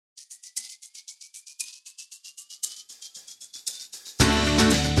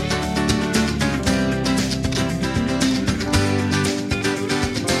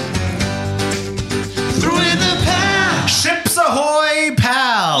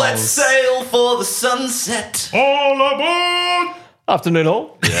Let's sail for the sunset. All aboard! Afternoon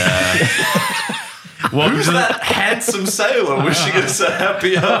all. Who's that handsome sailor wishing us a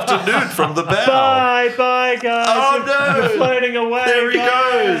happy afternoon from the bow? Bye, guys. Oh, no. You're floating away. There he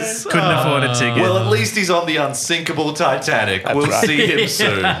guys. goes. Couldn't afford a ticket. Well, at least he's on the unsinkable Titanic. We'll see him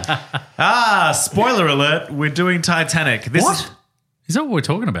soon. Spoiler alert, we're doing Titanic. Is that what we're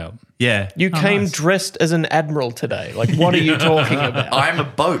talking about? Yeah. You came dressed as an admiral today. Like, what are you talking about? I'm a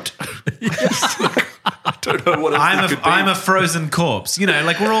boat. I don't know what else I'm a frozen corpse. You know,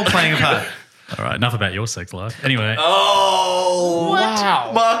 like we're all playing a part. All right, enough about your sex life. Anyway. Oh,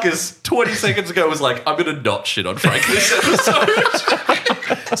 wow. Marcus, 20 seconds ago was like, I'm going to not shit on Frank this episode.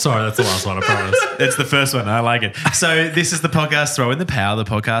 Sorry, that's the last one, I promise. That's the first one. I like it. So this is the podcast Throw in the Power, the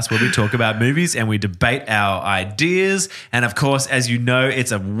podcast where we talk about movies and we debate our ideas. And of course, as you know,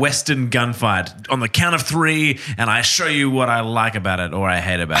 it's a Western gunfight on the count of 3, and I show you what I like about it or I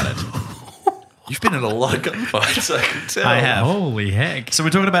hate about it. You've been in a lot of gunfights, I can tell. I have. Holy heck. So we're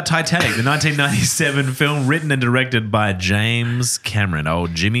talking about Titanic, the 1997 film written and directed by James Cameron. Oh,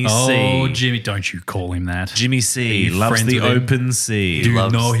 Jimmy C. Oh, Jimmy, don't you call him that. Jimmy C. Are you loves friends the with him? open sea. Do you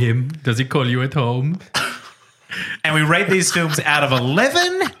know him? Does he call you at home? And we rate these films out of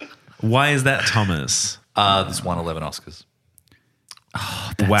 11. Why is that, Thomas? This won 11 Oscars.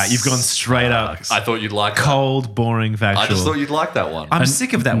 Wow, you've gone straight up. I thought you'd like that. Cold, boring, factual. I just thought you'd like that one. I'm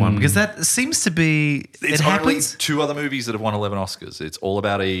sick of that one because that seems to be. It's it only happens. 2 other movies that have won 11 Oscars. It's All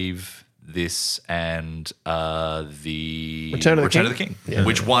About Eve, this, and the Return of the King,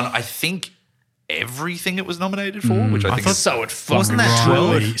 which won, I think, everything it was nominated for, which I think is So it fucking Wasn't that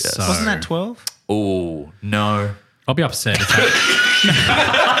 12? Rightly so. Wasn't that 12? Oh, no. I'll be upset if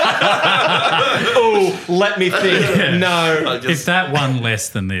Oh, let me think. No. if that won less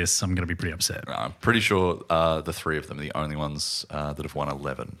than this, I'm going to be pretty upset. I'm pretty sure the 3 of them are the only ones that have won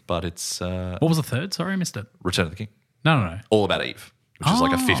 11. But it's What was the third? Sorry, I missed it. Return of the King. No. All About Eve, which is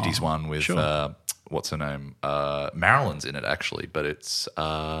like a 50s one with, sure. what's her name? Marilyn's in it, actually. But it's,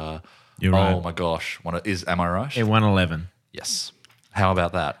 You're right. oh my gosh. Am I right? It won 11. Yes. How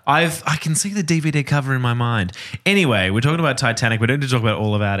about that? I can see the DVD cover in my mind. Anyway, we're talking about Titanic. We don't need to talk about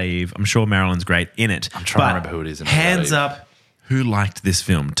All About Eve. I'm sure Marilyn's great in it. I'm trying to remember who it is in All About Hands Eve. up, who liked this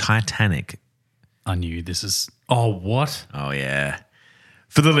film, Titanic? I knew this is... Oh, what? Oh, yeah.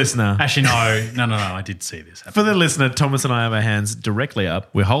 For the listener. Actually, no. I did see this happen. For the listener, Thomas and I have our hands directly up.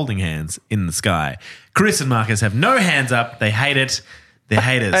 We're holding hands in the sky. Chris and Marcus have no hands up. They hate it. They're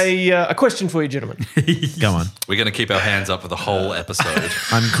haters. A question for you, gentlemen. Go on. We're going to keep our hands up for the whole episode.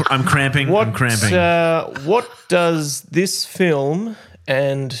 I'm cramping. I'm cramping. What does this film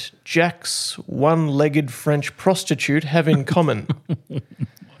and Jack's one-legged French prostitute have in common?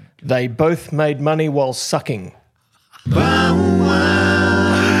 They both made money while sucking. 3.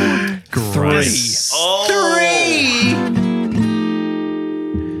 Gross.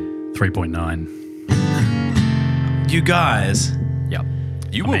 3.9. You guys. Yep.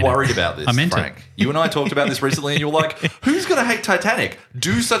 You were worried about this, I meant Frank. it. You and I talked about this recently, and you were like, "Who's going to hate Titanic?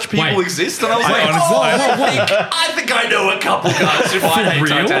 Do such people Wait. exist?" And I was like, honestly- I think I know a couple guys who might hate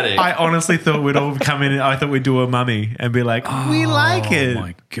real? Titanic." I honestly thought we'd all come in. I thought we'd do a mummy and be like, we like it. Oh,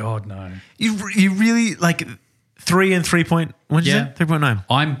 my God, no. You really like 3 and 3 point. What did you Yeah. say? 3.9.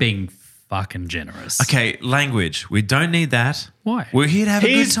 I'm being fucking generous. Okay, language. We don't need that. Why? We're here to have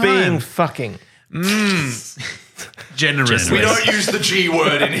He's a good time. being fucking. Generously. We don't use the G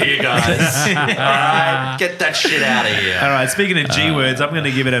word in here, guys. All right, get that shit out of here. All right. Speaking of G words, I'm going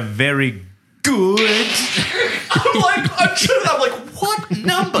to give it a very good. I'm like, what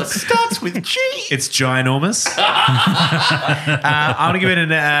number starts with G? It's ginormous. I'm going to give it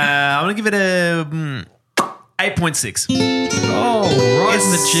an. I'm going to give it a 8.6. Oh, right in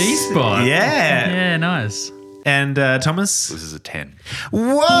the G spot. Yeah. Yeah, nice. And Thomas. This is a 10.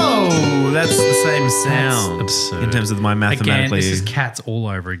 Whoa, that's the same sound absurd. in terms of my Again, mathematically. this is cats all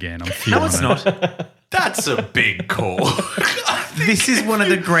over again. I'm feeling no, it's it. not. That's a big call. This is one of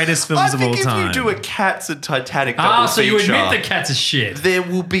the greatest films of all if time. you do a Cats and Titanic double So you feature, admit the cats are shit. there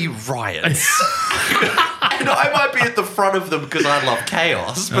will be riots. And I might be at the front of them because I love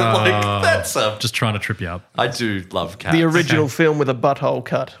chaos, but that's Just trying to trip you up. I do love cats. The original film with a butthole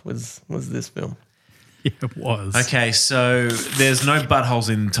cut was this film. Yeah, it was. Okay, so there's no buttholes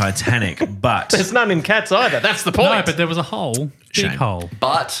in Titanic, but There's none in Cats either. That's the point. No, but there was a hole. Big Shame. hole.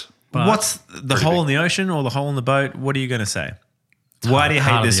 But what's the hole in the ocean or the hole in the boat? What are you going to say? Why do you hate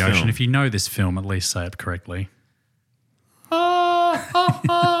Heart of this the ocean. film? If you know this film, at least say it correctly.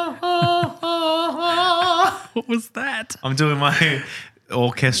 What was that? I'm doing my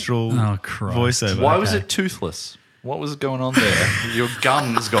orchestral Oh, Christ. voiceover. why was Okay. it toothless? What was going on there? Your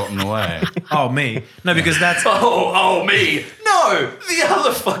gun's gotten away. Oh, me. No, because that's... Oh, me. No, the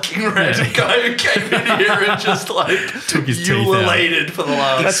other fucking random guy who came in here and just like Took his teeth out. ululated for the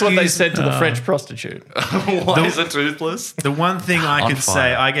last. That's what they said to the French prostitute. Why is it toothless? The one thing I On could fire.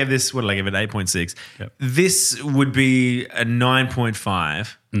 say, I gave this, what did I give it, 8.6. Yep. This would be a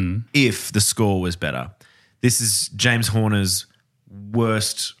 9.5 if the score was better. This is James Horner's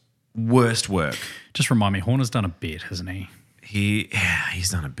worst work. Just remind me, Horner's done a bit, hasn't he? He's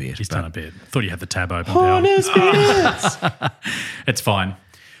done a bit. He's but- done a bit. Thought you had the tab open. Horner's bits. It's fine.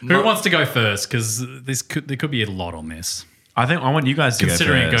 Who wants to go first? Because there could be a lot on this. I want you guys to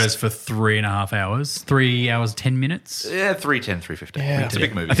Considering go it first. goes for 3.5 hours, 3 hours, 10 minutes. Yeah, 3:10, 3:15. Yeah. It's a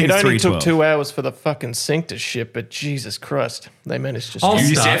big movie. I think It it's only took 3:12. 2 hours for the fucking sink to ship, but Jesus Christ, they managed to. I'll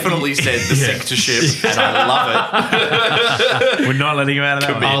You start. definitely said the sink to ship, and I love it. We're not letting you out of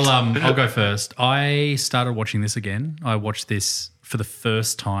that one. I'll go first. I started watching this again. I watched this for the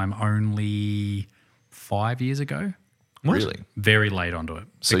first time only 5 years ago. Really? Very late onto it.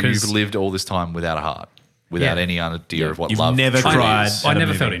 So Because you've lived all this time without a heart, without Yeah. any idea of what You've love never truly cried. is. I at a never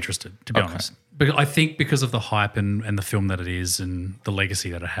movie. felt interested, to be honest. But I think because of the hype and the film that it is and the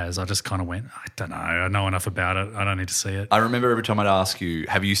legacy that it has, I just kind of went, I don't know. I know enough about it. I don't need to see it. I remember every time I'd ask you,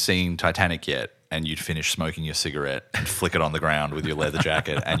 have you seen Titanic yet? And you'd finish smoking your cigarette and flick it on the ground with your leather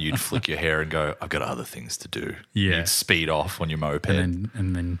jacket and you'd flick your hair and go, I've got other things to do. Yeah. You'd speed off on your moped. and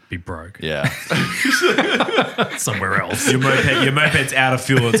then be broke yeah. somewhere else. Your moped's out of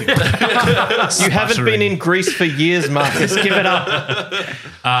fuel. It's like, You haven't been in Greece for years, Marcus. Give it up.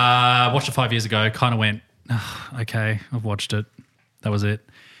 Watched it 5 years ago. Kind of went, okay, I've watched it. That was it.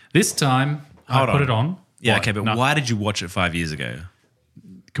 This time, Hold I put on. it on. yeah, What? okay, but No, why did you watch it 5 years ago?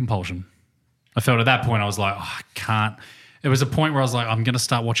 compulsion. I felt at that point I was like, I can't. It was a point where I was like, I'm going to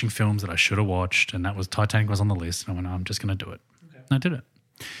start watching films that I should have watched, and that was Titanic was on the list, and I went, I'm just going to do it. And I did it.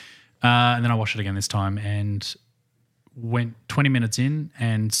 And then I watched it again this time and went 20 minutes in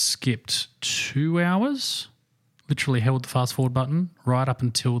and skipped 2 hours. Literally held the fast forward button right up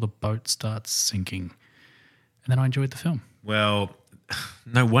until the boat starts sinking, and then I enjoyed the film. Well,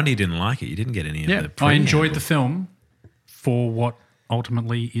 no wonder you didn't like it. You didn't get any of Yeah, the I enjoyed the film for what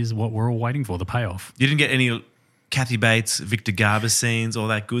ultimately is what we're all waiting for, the payoff. You didn't get any Kathy Bates, Victor Garber scenes, all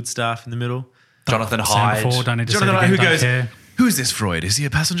that good stuff in the middle? Jonathan Seen Hyde. before, don't need to see it Jonathan, again, who don't goes, care. who's this Freud? Is he a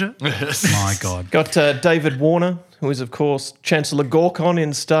passenger? My God. Got David Warner, who is, of course, Chancellor Gorkon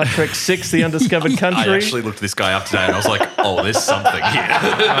in Star Trek VI, The Undiscovered Country. I actually looked this guy up today and I was like, oh, there's something here.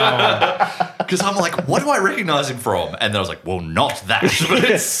 Because I'm like, what do I recognize him from? And then I was like, well, not that, but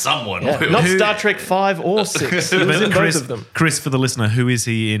it's someone. Yeah, not Star Trek 5 or 6. He was in both of them. Chris, for the listener, who is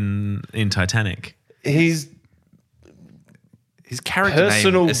he in Titanic? He's His character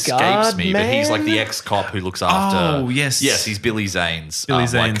Personal name escapes guard me, but he's like the man? ex-cop who looks after... Oh, yes. Yes, he's Billy Zane's... Billy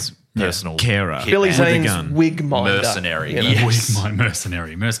Zane's personal... carer. hitman. Billy With a Zane's gun. wig minder. Mercenary. you know. Yes. My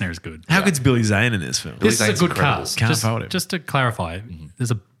Mercenary. Mercenary is good. How good's Billy Zane in this film? Billy This is a Zane's good incredible. cast. Can't just, fault him. just to clarify,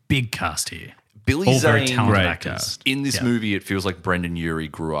 there's a big cast here. Billy All very Zane... talented great actors. cast. In this Yeah. movie, it feels like Brendan Urie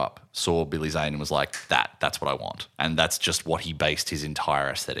grew up, saw Billy Zane and was like, that's what I want. And that's just what he based his entire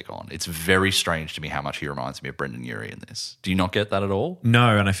aesthetic on. It's very strange to me how much he reminds me of Brendan Urie in this. Do you not get that at all?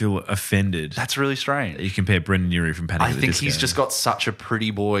 No, and I feel offended. That's really strange. You compare Brendan Urie from Panic I at the think Disco. he's just got such a pretty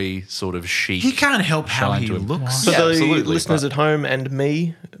boy sort of chic. He can't help how shine he to him. looks. For Yeah, the absolutely, listeners but- at home and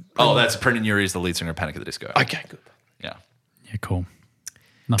me. Oh, that's Brendan Urie is the lead singer of Panic at the Disco. Okay, good. Yeah. Yeah, cool.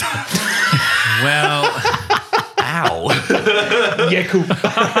 Nothing. Well, Ow. Yeah, cool.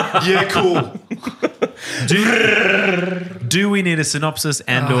 Yeah, cool. do we need a synopsis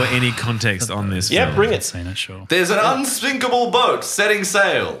and or any context on this Yeah, film? bring it. Seen it, sure. There's an unsinkable boat setting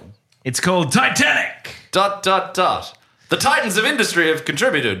sail. It's called Titanic. ... The titans of industry have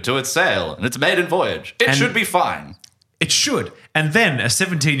contributed to its sail and its maiden voyage. It And- should be fine. It should. And then a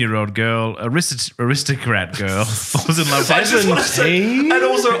 17-year-old girl, aristocrat girl, falls in love I just want to say, 17? and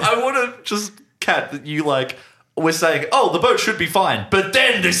also I want to just cat that you like. We're saying, oh, the boat should be fine, but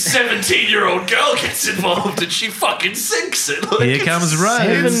then this 17-year-old girl gets involved and she fucking sinks it. Like, Here comes Rose.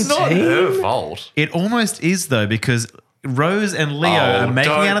 It's not 17? her fault. It almost is, though, because Rose and Leo are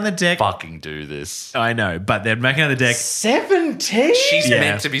making don't out on the deck. Fucking do this. I know, but they're making out on the deck. 17? She's Yeah.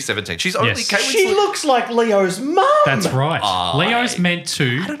 meant to be 17. She's only Yes. Kate She Winslet- looks like Leo's mum. That's right. Leo's meant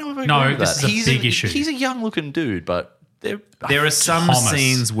to. I don't know if I agree No, with this that. is a big issue. He's a young-looking dude, but There are some Thomas.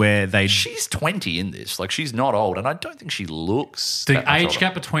 scenes where they... she's 20 in this. Like, she's not old, and I don't think she looks The that much age older.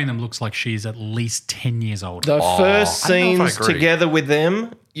 gap between them looks like she's at least 10 years old. The first I don't know if I scenes agree. together with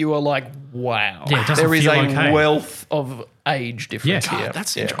them you are like, wow. Yeah, it doesn't there is feel a okay. wealth of age difference Yeah. here.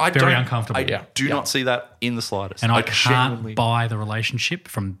 That's yeah. Very uncomfortable. I do not see that in the slightest. And I genuinely- can't buy the relationship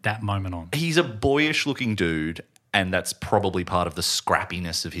from that moment on. He's a boyish looking dude, and that's probably part of the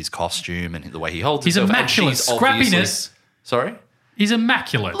scrappiness of his costume and the way he holds He's himself. And immaculate. she's obviously- Scrappiness. Sorry? He's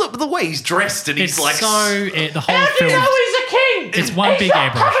immaculate. Look, the way he's dressed and he's It's like... the whole film. he's a king? It's one big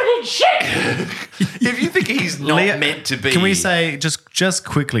airbrush. in shit. If you think he's not Leo- meant to be... Can we say just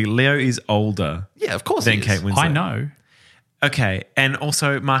quickly, Leo is older Yeah, of course than he is. Kate Winslet. I know. Okay, and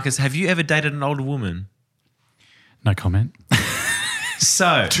also Marcus, have you ever dated an older woman? No comment.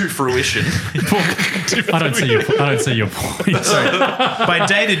 So To fruition. I don't see your point. by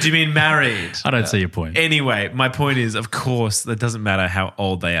dated, do you mean married? I don't see your point. Anyway, my point is, of course, it doesn't matter how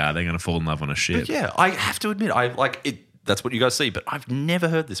old they are; they're going to fall in love on a ship. Yeah, I have to admit, I like it. That's what you guys see, but I've never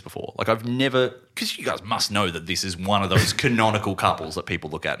heard this before. Like, I've never, because you guys must know that this is one of those canonical couples that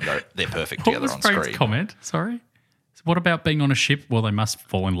people look at and go, they're perfect What together was on Frank's screen. comment? Sorry. What about being on a ship? Well, they must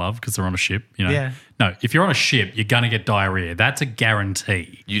fall in love because they're on a ship. You know. Yeah. No, if you're on a ship, you're gonna get diarrhea. That's a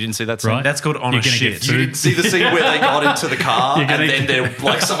guarantee. You didn't see that scene? Right? That's called on You're a gonna shit. get You food. didn't see the scene where they got into the car You're and gonna then they're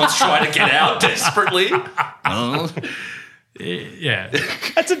like someone's trying to get out desperately. Yeah.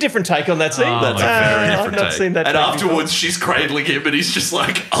 That's a different take on that scene. That's a very different I've not take. seen that and take afterwards, she's cradling him, and he's just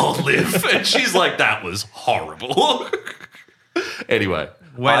like, "I'll live," and she's like, "That was horrible." Anyway,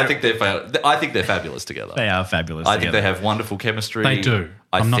 I think they're fabulous together. They are fabulous. I think together. they have wonderful chemistry. They do.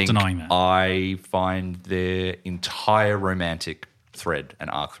 I'm not denying that. I find their entire romantic thread and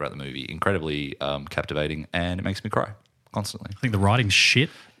arc throughout the movie incredibly captivating, and it makes me cry constantly. I think the writing's shit.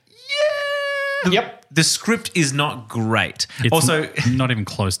 Yep. The script is not great. It's Also, not even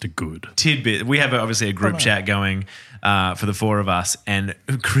close to good. tidbit. We have obviously a group chat going for the four of us, and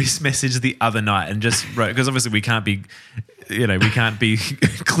Chris messaged the other night and just wrote, because obviously we can't be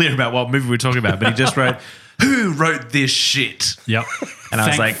clear about what movie we're talking about, but he just wrote, "Who wrote this shit?" Yep. And I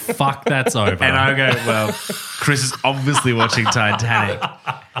was like, fuck, that's over. And I go, well, Chris is obviously watching Titanic.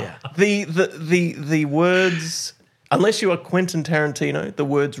 The words, unless you are Quentin Tarantino, the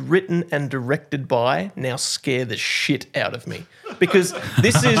words written and directed by now scare the shit out of me. Because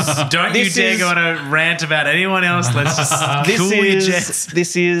this is... Don't you dare go on a rant about anyone else. Let's just cool your jets.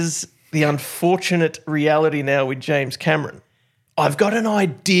 This is the unfortunate reality now with James Cameron. I've got an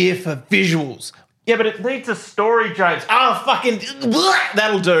idea for visuals. Yeah, but it needs a story, James. Oh, fucking...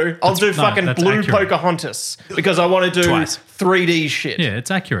 That'll do. I'll do fucking that's Blue accurate. Pocahontas because I want to do Twice. 3D shit. Yeah,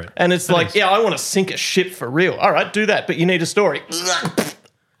 it's accurate. And it's like, yeah, I want to sink a ship for real. All right, do that, but you need a story.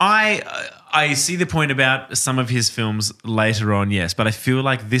 I see the point about some of his films later on, yes, but I feel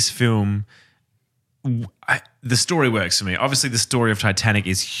like this film, the story works for me. Obviously, the story of Titanic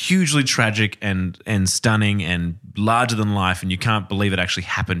is hugely tragic and stunning and larger than life, and you can't believe it actually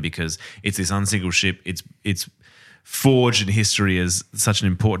happened because it's this unsinkable ship. It's forged in history as such an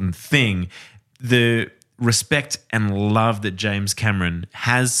important thing. The respect and love that James Cameron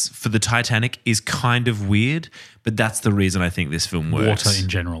has for the Titanic is kind of weird, but that's the reason I think this film works. Water in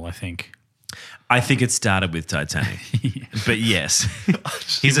general, I think. I think it started with Titanic. But yes,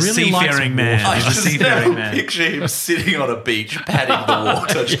 he's a really likes seafaring man. water. He's a seafaring man. Picture him sitting on a beach, patting the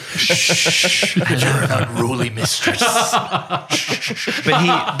water. Shh, you're an unruly mistress.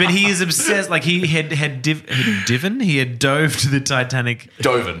 But he is obsessed. Like he had divin. He had dove to the Titanic.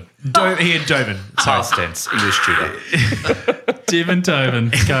 Doven. He had doven. Past tense, English tutor. Div and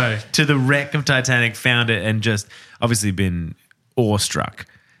Toven, go. To the wreck of Titanic, found it, and just obviously been awestruck.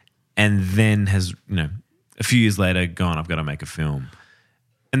 And then has, a few years later gone, I've got to make a film.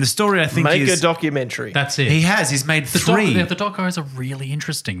 And the story, I think, Make is... a documentary. That's it. He's made three. The docos are really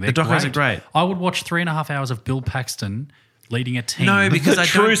interesting. The docos are great. I would watch 3.5 hours of Bill Paxton leading a team. No, because the I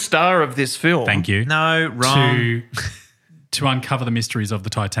true don't... star of this film. Thank you. No, wrong. To uncover the mysteries of the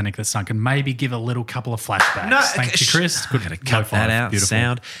Titanic that sunk and maybe give a little couple of flashbacks. No, Thank you, Chris. Good. Gotta Low cut five. that out. Beautiful.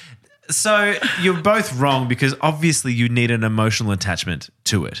 Sound. So you're both wrong because obviously you need an emotional attachment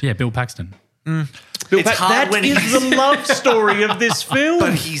to it. Yeah, Bill Paxton. It's hard That when is he's- the love story of this film.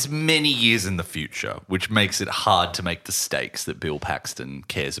 But he's many years in the future, which makes it hard to make the stakes that Bill Paxton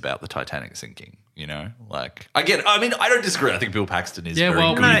cares about the Titanic sinking. Like, again, I mean, I don't disagree. I think Bill Paxton is very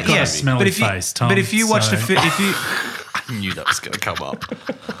well, good. you've got yeah, a smelly face, Tom. But if you watched I knew that was going to come up.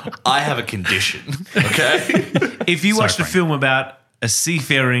 I have a condition, okay? if you watched a Frank. film about a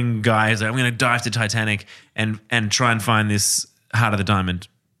seafaring guy who's like, I'm going to dive to Titanic and try and find this heart of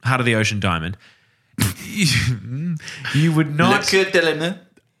the ocean diamond, you would not.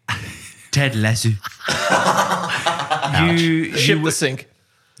 Ted Lasso. Ship the sink.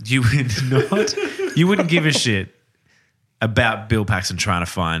 You would not. You wouldn't give a shit about Bill Paxton trying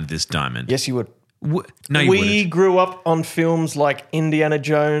to find this diamond. Yes, you would. No, you We wouldn't. grew up on films like Indiana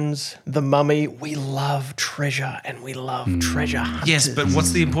Jones, The Mummy. We love treasure and we love treasure hunters. Yes, but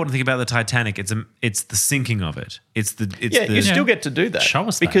what's the important thing about the Titanic? It's the sinking of it. You still get to do that. Show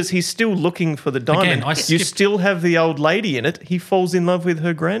us that. because he's still looking for the diamond. I You skipped- still have the old lady in it. He falls in love with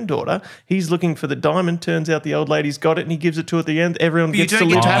her granddaughter. He's looking for the diamond. Turns out the old lady's got it and he gives it to her at the end. Everyone you gets to don't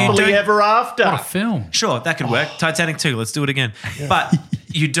live get to- you happily don't- ever after. What a film. Sure, that could work. Titanic 2, let's do it again. But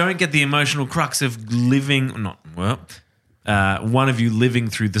you don't get the emotional crux of one of you living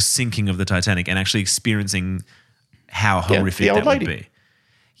through the sinking of the Titanic and actually experiencing how horrific the old that would lady.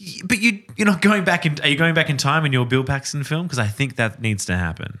 be. But you're not going back in. Are you going back in time in your Bill Paxton film? Because I think that needs to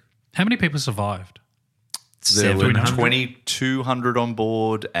happen. How many people survived? There were 700? 2,200 on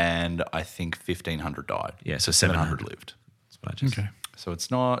board, and I think 1,500 died. Yeah, so 700 lived. Okay. So it's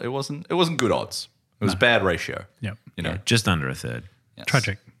not. It wasn't good odds. It was bad ratio. Yep. You know, Yeah, just under a third. Yes.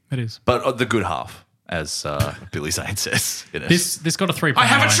 Tragic. It is. But the good half, as Billy Zane says. In it. This got a 3.9. I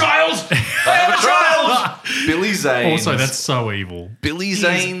have a child. Billy Zane. Also, that's so evil. Billy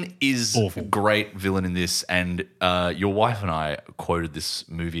Zane is awful. a great villain in this, and your wife and I quoted this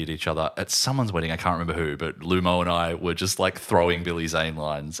movie at each other at someone's wedding. I can't remember who, but Lumo and I were just like throwing Billy Zane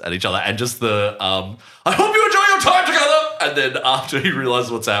lines at each other, and just the I hope you enjoy your time together. And then after he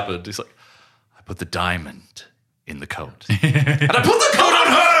realizes what's happened, he's like, I put the diamond in the coat, and I put the coat on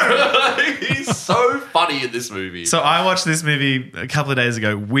her. He's so funny in this movie. So I watched this movie a couple of days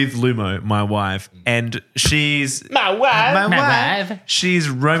ago with Lumo, my wife, and she's My wife. She's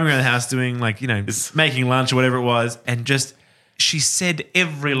roaming around the house doing making lunch or whatever it was, and she said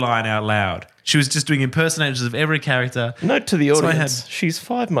every line out loud. She was just doing impersonations of every character. Note to the So I audience, had- she's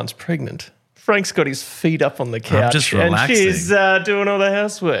 5 months pregnant. Frank's got his feet up on the couch just and relaxing. she's doing all the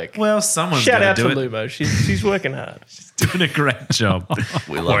housework. Well, someone's Shout got out to to do it. Lumo. She's working hard. Doing a great job.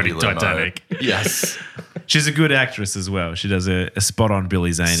 we love you, Lumo. Titanic. Yes. She's a good actress as well. She does a spot on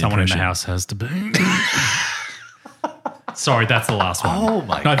Billy Zane Someone in the impression. house has to be. Sorry, that's the last one. Oh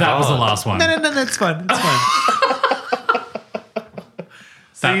my No, that was the God. last one. No, that's fine. It's fine.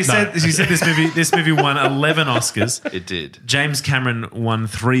 So That- you no. said this movie won 11 Oscars. It did. James Cameron won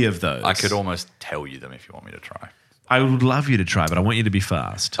 3 of those. I could almost tell you them if you want me to try. I would love you to try, but I want you to be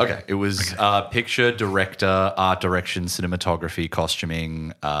fast. Okay. It was picture, director, art direction, cinematography,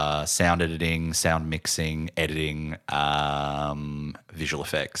 costuming, sound editing, sound mixing, editing, visual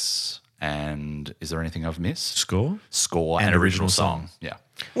effects. And is there anything I've missed? Score? Score And and original original song. Yeah.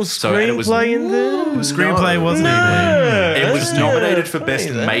 Was So, and it was- screenplay in there? The screenplay wasn't even. It was nominated for funny,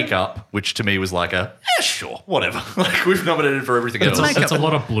 best that. makeup, which to me was like sure, whatever. Like we've nominated for everything else. It's a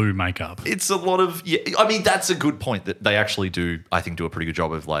lot of blue makeup. It's a lot of I mean, that's a good point that they actually do. I think do a pretty good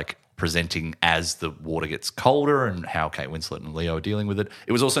job of like presenting as the water gets colder and how Kate Winslet and Leo are dealing with it.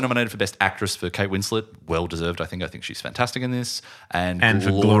 It was also nominated for Best Actress for Kate Winslet, well deserved. I think she's fantastic in this, and for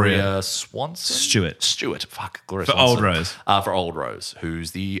Gloria Gloria Swanson, Stewart, Gloria For Swanson. Old Rose. For Old Rose,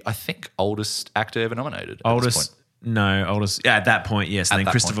 who's the I think oldest actor ever nominated. At this point. Oldest. Yeah, at that point, yes. And then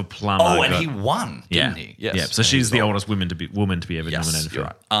that Christopher point. Plummer. Oh, and got- he won, didn't he? Yes. Yeah. So And she's he the was oldest woman to be ever nominated for you're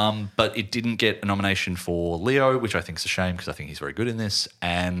it. right. But it didn't get a nomination for Leo, which I think is a shame because I think he's very good in this.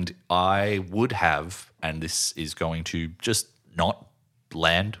 And I would have, and this is going to just not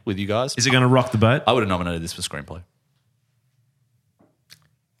land with you guys. Is it going to rock the boat? I would have nominated this for screenplay.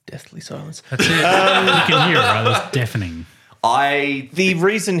 Deathly silence. That's it. You can hear it, right? It's deafening. The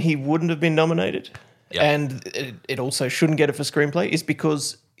reason he wouldn't have been nominated, Yeah. and it also shouldn't get it for screenplay, is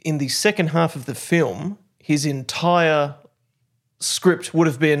because in the second half of the film, his entire script would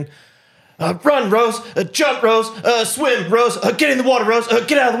have been run, Rose, jump, Rose, swim, Rose, get in the water, Rose,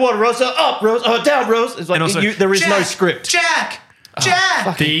 get out of the water, Rose, up, Rose, down, Rose. It's like And also, there is no Jack, script. Jack!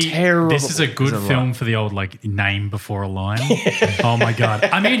 Fucking terrible. This is a good film for the old like name before a line. Oh my god!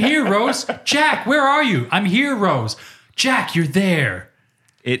 I'm in here, Rose. Jack, where are you? I'm here, Rose. Jack, you're there.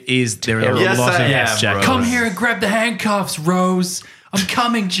 It is. There are a Yes, lot I of am, Jack. Rose. Come here and grab the handcuffs, Rose. I'm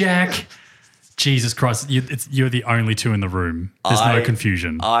coming, Jack. Jesus Christ, you're the only two in the room. There's no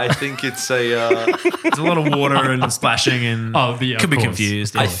confusion. I think it's a. There's a lot of water and splashing and Yeah, could of be course.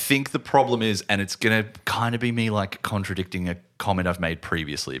 confused. I think the problem is, and it's going to kind of be me like contradicting a comment I've made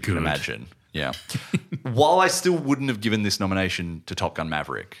previously, if you can imagine. Yeah. While I still wouldn't have given this nomination to Top Gun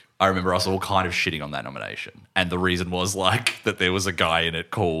Maverick, I remember us all kind of shitting on that nomination. And the reason was like that there was a guy in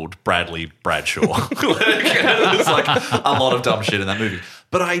it called Bradley Bradshaw. There's like a lot of dumb shit in that movie.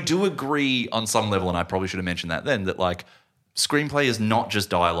 But I do agree on some level, and I probably should have mentioned that then, that like screenplay is not just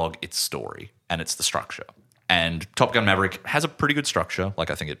dialogue, it's story and it's the structure. And Top Gun Maverick has a pretty good structure.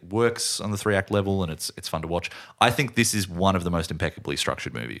 Like I think it works on the 3-act level and it's fun to watch. I think this is one of the most impeccably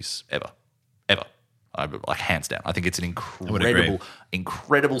structured movies ever. Like hands down. I think it's an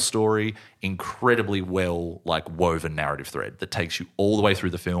incredible story, incredibly well like woven narrative thread that takes you all the way through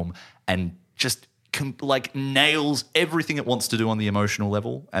the film and just like nails everything it wants to do on the emotional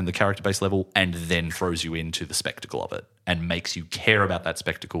level and the character-based level, and then throws you into the spectacle of it and makes you care about that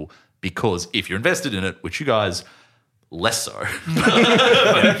spectacle, because if you're invested in it, which you guys less so,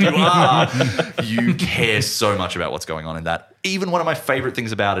 but if you are, you care so much about what's going on in that. Even one of my favorite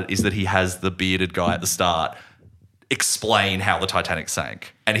things about it is that he has the bearded guy at the start explain how the Titanic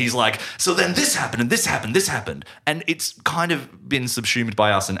sank. And he's like, so then this happened and this happened, this happened. And it's kind of been subsumed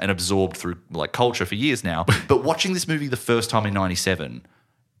by us and absorbed through like culture for years now. But watching this movie the first time in 97,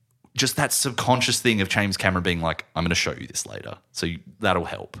 just that subconscious thing of James Cameron being like, I'm going to show you this later. So that'll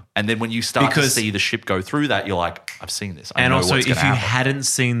help. And then when you start to see the ship go through that, you're like, I've seen this. I know also, what's if you gonna happen. hadn't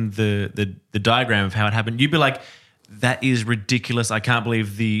seen the diagram of how it happened, you'd be like, that is ridiculous. I can't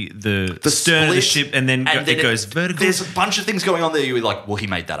believe the stern of the ship and then it goes vertical. There's a bunch of things going on there. You're like, well, he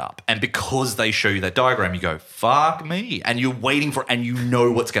made that up. And because they show you that diagram, you go, fuck me. And you're waiting for, and you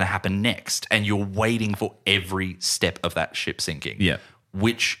know what's going to happen next. And you're waiting for every step of that ship sinking. Yeah.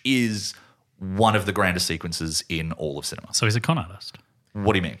 Which is one of the grandest sequences in all of cinema. So he's a con artist.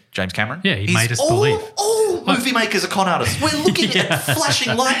 What do you mean? James Cameron? Yeah, he made us believe. All movie makers are con artists. We're looking at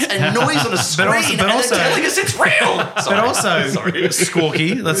flashing lights and noise on a screen and also, they're telling us it's real. But also,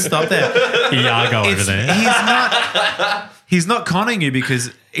 Squawky, let's stop there. Iago over there. He's not conning you,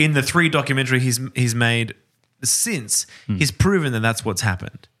 because in the 3 documentary he's made since, he's proven that that's what's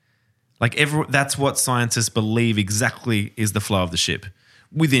happened. Like that's what scientists believe exactly is the flow of the ship,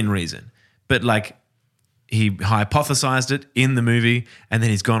 within reason. But like, he hypothesized it in the movie, and then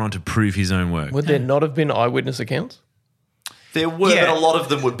he's gone on to prove his own work. Would there not have been eyewitness accounts? There were, Yeah. but a lot of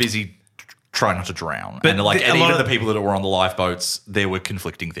them were busy trying not to drown. But And a even lot of- the people that were on the lifeboats, there were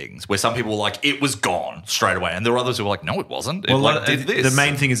conflicting things where some people were like, it was gone straight away. And there were others who were like, no, it wasn't. It did this. The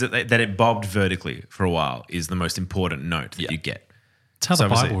main thing is that it bobbed vertically for a while is the most important note that you get. It's how So the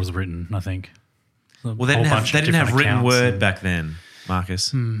obviously- Bible was written, I think. Well, they didn't have written accounts word and- back then,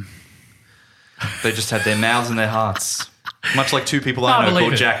 Marcus. They just had their mouths and their hearts. Much like 2 people I I know believe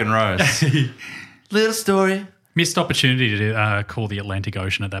called it. Jack and Rose. Little story. Missed opportunity to call the Atlantic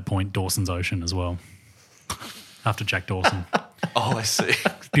Ocean at that point Dawson's Ocean as well. After Jack Dawson. Oh, I see.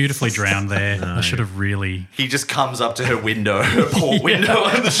 Beautifully drowned there. I should have really... He just comes up to her window, her port window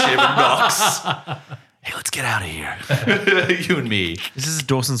on the ship and knocks. Hey, let's get out of here. You and me. Is this a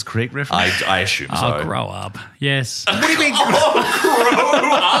Dawson's Creek reference? I assume so. I'll grow up. Yes. What do you mean?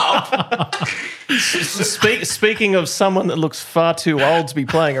 Speaking of someone that looks far too old to be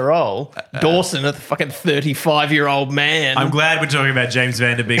playing a role, Dawson, a fucking 35-year-old man. I'm glad we're talking about James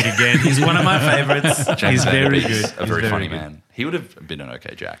Van Der Beek again. He's one of my favorites. He's Van Der very Beek's good. A very He's funny good. man. He would have been an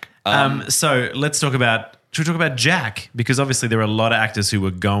okay Jack. So let's talk about. Should we talk about Jack? Because obviously there are a lot of actors who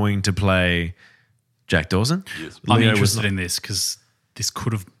were going to play Jack Dawson. I'm Leo was interested not- in this because this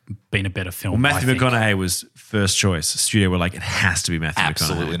could have been a better film. Well, Matthew I think. McConaughey was first choice. Studio were like, it has to be Matthew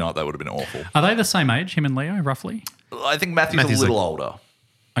Absolutely McConaughey. not. That would have been awful. Are they the same age, him and Leo, roughly? I think Matthew's Matthew's a little older.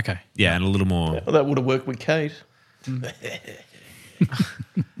 Okay. Yeah, and a little more. Well, that would have worked with Kate.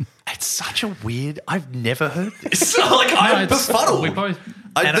 It's such a weird. I've never heard this. I'm it's- befuddled. we both-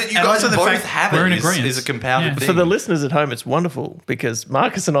 That you and guys also the both fact have we're in it agreement. is a compounded Yeah. thing. For the listeners at home, it's wonderful because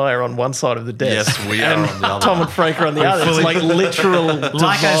Marcus and I are on one side of the desk. Yes, we are and on the other. Tom and Frank are on the other. It's fully- like literal Like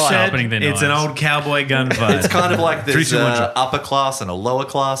divide. I said, Opening their it's an knives. old cowboy gunfight. It's kind of like there's 3, 2, 1, an upper class and a lower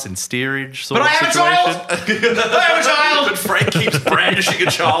class in steerage sort But of I am a situation. I am a child! But Frank keeps brandishing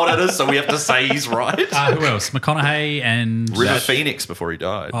a child at us, so we have to say he's right. Who else? McConaughey and... River Phoenix before he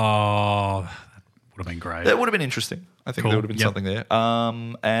died. Oh, that would have been great. That would have been interesting. I think Cool. there would have been Yep. something there.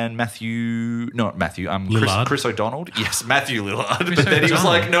 And not Matthew. Lillard. Chris O'Donnell. Yes, Matthew Lillard. But then he was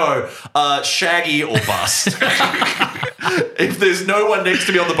like, no, Shaggy or bust. If there's no one next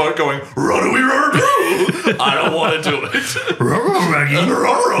to me on the boat going, run-a-wee, run-a-wee, I don't want to do it. Run-a-wee, Raggy.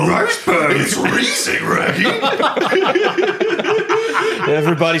 It's freezing, Raggy.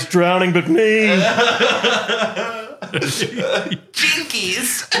 Everybody's drowning but me.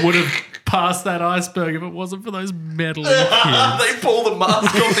 Jinkies. Would have passed that iceberg if it wasn't for those meddling kids. They pull the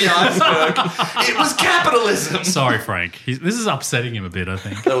mask off the iceberg. It was capitalism. Sorry, Frank. This is upsetting him a bit, I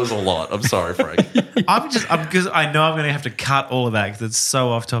think. That was a lot. I'm sorry, Frank. because I know I'm going to have to cut all of that because it's so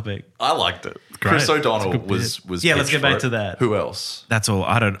off topic. I liked it. Great. Chris O'Donnell It's a good was Yeah, let's pitched get back for it. to that. Who else? That's all.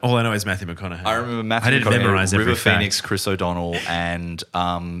 All I know is Matthew McConaughey. I remember Matthew I didn't McConaughey, memorize every River fact. Phoenix, Chris O'Donnell, and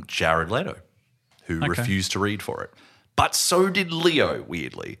Jared Leto, who refused to read for it. But so did Leo,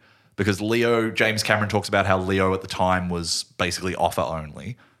 weirdly, because James Cameron talks about how Leo at the time was basically offer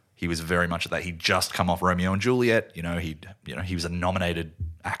only. He was very much at that. He'd just come off Romeo and Juliet. He was a nominated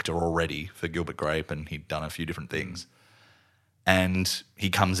actor already for Gilbert Grape, and he'd done a few different things. And he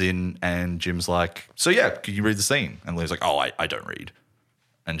comes in, and Jim's like, "So yeah, can you read the scene?" And Leo's like, "Oh, I don't read."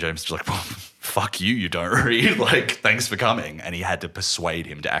 And James is like, "Well, fuck you, you don't read. Like, thanks for coming." And he had to persuade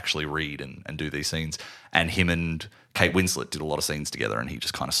him to actually read and do these scenes. And him and Kate Winslet did a lot of scenes together, and he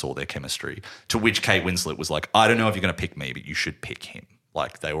just kind of saw their chemistry. To which Kate Winslet was like, "I don't know if you're going to pick me, but you should pick him."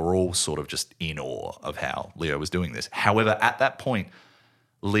 Like, they were all sort of just in awe of how Leo was doing this. However, at that point,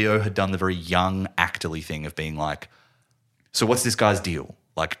 Leo had done the very young actorly thing of being like, "So what's this guy's deal?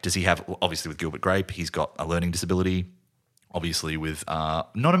 Like, does he have, obviously with Gilbert Grape, he's got a learning disability. Obviously with, not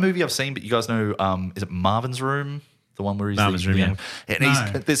a movie I've seen, but you guys know, is it Marvin's Room? The one where he's Marvin's Room, yeah.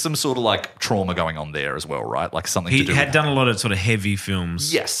 And there's some sort of like trauma going on there as well, right? Like something to do He had done a lot of sort of heavy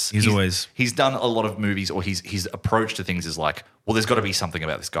films. Yes. He's done a lot of movies, or his approach to things is like, well, there's got to be something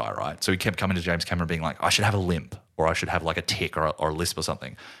about this guy, right? So he kept coming to James Cameron being like, "I should have a limp, or I should have like a tic or a lisp or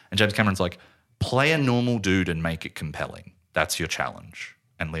something." And James Cameron's like, "Play a normal dude and make it compelling. That's your challenge."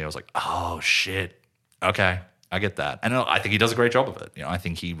 And Leo's like, "Oh shit. Okay. I get that." And I think he does a great job of it. I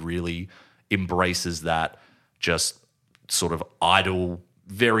think he really embraces that just sort of idle,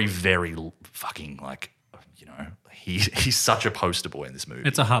 very, very fucking like, he's such a poster boy in this movie.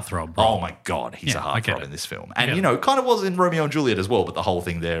 It's a heartthrob, bro. Oh my God, he's a heartthrob in this film. And, Yeah. Kind of was in Romeo and Juliet as well, but the whole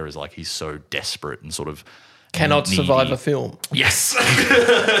thing there is like he's so desperate and sort of Cannot needy. survive a film. Yes.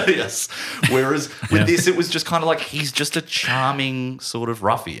 Yes. Whereas with this, it was just kind of like he's just a charming sort of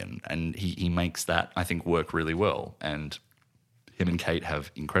ruffian, and he makes that, I think, work really well. And him and Kate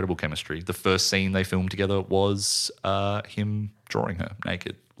have incredible chemistry. The first scene they filmed together was him drawing her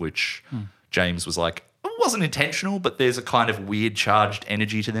naked, which James was like, it wasn't intentional, but there's a kind of weird charged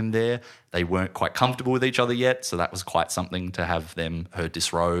energy to them there. They weren't quite comfortable with each other yet, so that was quite something to have her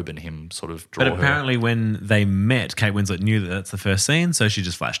disrobe and him sort of draw her. But apparently when they met, Kate Winslet knew that that's the first scene, so she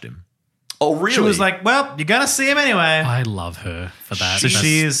just flashed him. Oh, really? She was like, "Well, you're going to see him anyway." I love her for that. So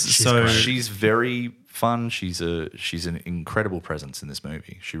she's great. She's very fun. She's an incredible presence in this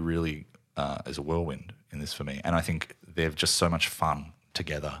movie. She really is a whirlwind in this for me, and I think they're just so much fun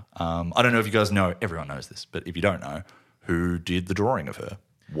together. I don't know if you guys know, everyone knows this, but if you don't know, who did the drawing of her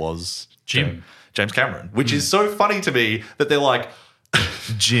was Jim. James Cameron, which is so funny to me that they're like,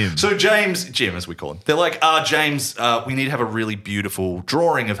 Jim. So Jim as we call him, they're like, James, we need to have a really beautiful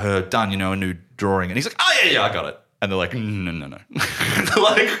drawing of her done, a new drawing. And he's like, "Oh, yeah, I got it." And they're like, no. They're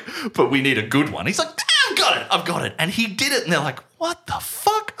like, "But we need a good one." He's like, I've got it. And he did it. And they're like, "What the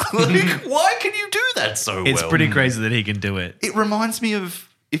fuck? Like, why can you do that so well?" It's pretty crazy that he can do it. It reminds me of,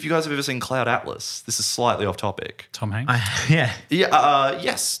 if you guys have ever seen Cloud Atlas, this is slightly off topic. Tom Hanks. Yeah.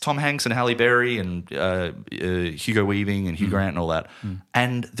 Yes, Tom Hanks and Halle Berry and Hugo Weaving and Hugh Grant and all that.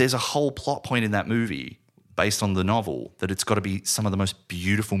 And there's a whole plot point in that movie based on the novel that it's got to be some of the most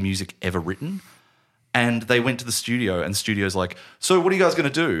beautiful music ever written. And they went to the studio, and the studio's like, "So what are you guys going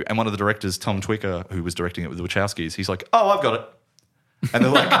to do?" And one of the directors, Tom Twicker, who was directing it with the Wachowskis, he's like, "Oh, I've got it." And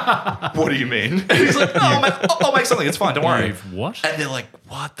they're like, "What do you mean?" And he's like, I'll make something. It's fine. Don't worry." What? And they're like,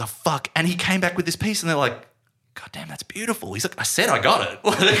 "What the fuck?" And he came back with this piece, and they're like, "God damn, that's beautiful." He's like, "I said I got it."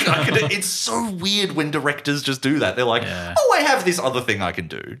 Like, it's so weird when directors just do that. They're like, "Oh, I have this other thing I can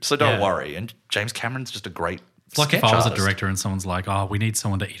do, so don't worry." And James Cameron's just a great It's like if I was a artist. director and someone's like, "Oh, we need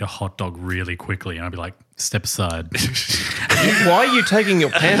someone to eat a hot dog really quickly," and I'd be like, "Step aside." Why are you taking your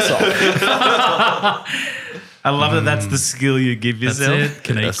pants off? I love that that's the skill you give That's yourself. it.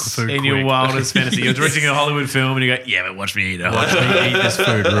 Can eat food In quick. your wildest fantasy. You're directing a Hollywood film and you go, "Yeah, but watch me eat it." Watch me eat this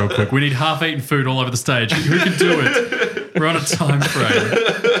food real quick. We need half-eaten food all over the stage. Who can do it? We're on a time frame.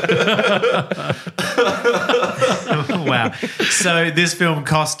 Wow. So this film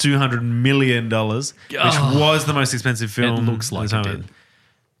cost $200 million, which was the most expensive film. It looks like at the it time. did.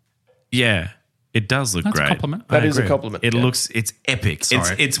 Yeah. It does look That's great. a compliment. That I is a agree. compliment, It yeah. it's epic.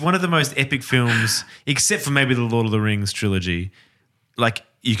 Sorry. It's one of the most epic films, except for maybe the Lord of the Rings trilogy. Like,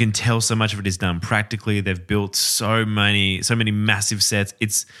 you can tell so much of it is done practically. They've built so many massive sets.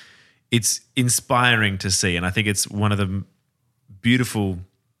 It's inspiring to see, and I think it's one of the beautiful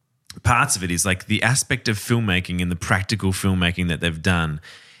parts of it is like the aspect of filmmaking and the practical filmmaking that they've done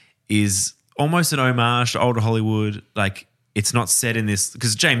is almost an homage to older Hollywood. Like, it's not set in this,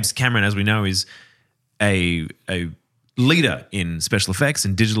 because James Cameron, as we know, is a leader in special effects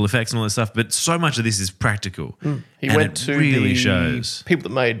and digital effects and all that stuff, but so much of this is practical. He and went it to really the shows. people that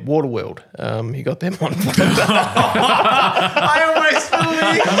made Waterworld. He got them on. I almost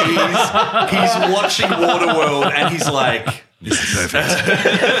believe He's watching Waterworld and he's like, this is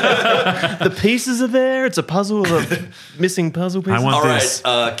perfect. The pieces are there. It's a puzzle of missing puzzle pieces. I want All this.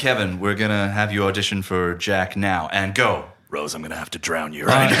 right, Kevin, we're going to have you audition for Jack now and go. Rose, I'm going to have to drown you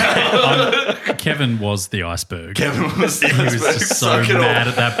right now. Kevin was the iceberg. Kevin was He was just so mad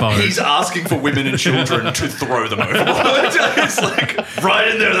at that boat. He's asking for women and children to throw them overboard. It's like, right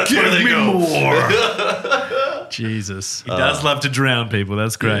in there, that's where they go. Jesus. He does love to drown people.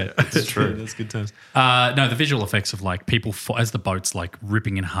 That's great. It's true. That's good times. No, the visual effects of like people as the boat's like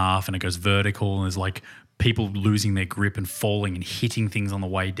ripping in half and it goes vertical and there's like people losing their grip and falling and hitting things on the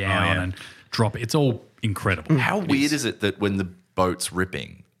way down and drop. It's all incredible. How weird is it that when the boat's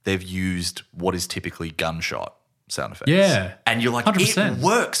ripping, they've used what is typically gunshot sound effects? Yeah. And you're like, 100%. it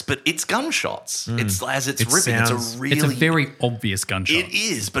works, but it's gunshots. It's as it's It ripping. sounds- It's It's a very obvious gunshot. It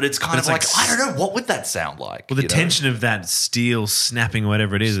is, but it's kind it's of like like, I don't know, what would that sound like? Well, the you know? tension of that steel snapping,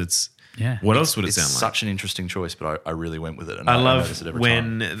 whatever it is, it's Yeah. What else would it It's sound like? such an interesting choice, but I really went with it. And I notice love it every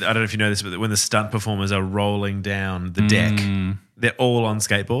when time. I don't know if you know this, but when the stunt performers are rolling down the deck, they're all on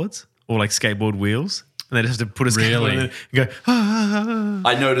skateboards or like skateboard wheels, and they just have to put a skateboard Really? in and go.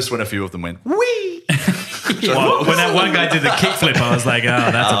 I noticed when a few of them went, wee! Well, when that one guy did the kickflip, I was like, oh,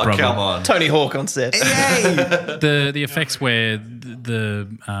 that's a problem. Come on. Tony Hawk on set. The effects where the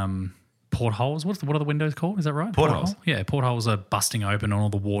portholes, what are the windows called? Is that right? Portholes. Porthole? Yeah, portholes are busting open and all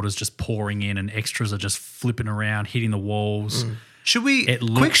the water's just pouring in and extras are just flipping around, hitting the walls. Should we It quick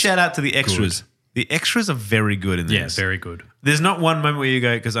looks shout out to the extras? The extras are very good in Yeah, this. very good. There's not one moment where you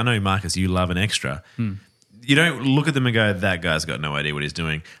go, because I know, Marcus, you love an extra. You don't look at them and go, that guy's got no idea what he's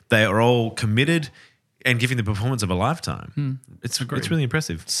doing. They are all committed and giving the performance of a lifetime. It's really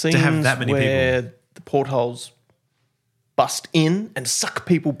impressive Scenes to have that many where people. the portholes bust in and suck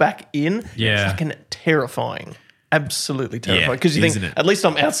people back in. Yeah. Fucking terrifying. Absolutely terrifying. Because you isn't think, it? at least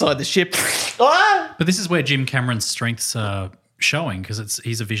I'm outside the ship. Ah! But this is where Jim Cameron's strengths are showing because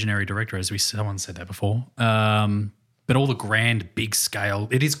he's a visionary director, as someone said that before. But all the grand, big scale,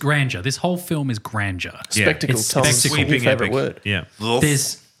 it is grandeur. This whole film is grandeur. Spectacle. It's Tom's spectacle. your favourite epic. word. Yeah.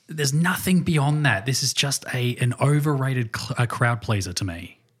 There's nothing beyond that. This is just an overrated crowd pleaser to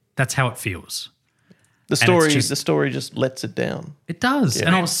me. That's how it feels. The story just lets it down. It does.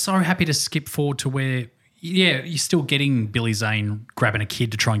 And I was so happy to skip forward to where, you're still getting Billy Zane grabbing a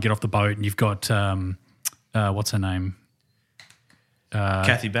kid to try and get off the boat, and you've got, what's her name?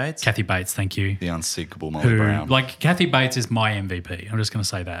 Kathy Bates. Kathy Bates, thank you. The unsinkable Molly Brown. Like, Kathy Bates is my MVP. I'm just going to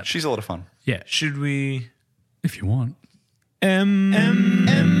say that. She's a lot of fun. Yeah, Should we? if you want.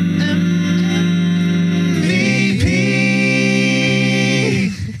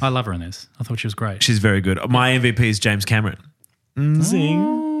 I love her in this. I thought she was great. She's very good. My MVP is James Cameron. Zing.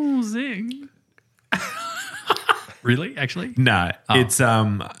 Oh, zing. Really? Actually? No, it's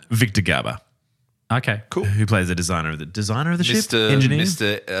Victor Garber, Okay. Cool. who plays the designer of the ship, engineer.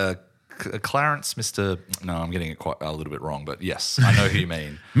 Mr. Clarence, Mr. No, I'm getting it quite a little bit wrong, but yes, I know who you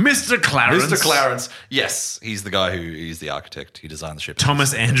mean. Mr. Clarence. Mr. Clarence, yes, he's the guy he's the architect. He designed the ship.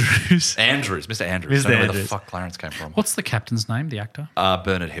 Thomas Andrews. Andrews, Mr. Andrews. Mr. I don't know where the Andrews. fuck Clarence came from. What's the captain's name, the actor?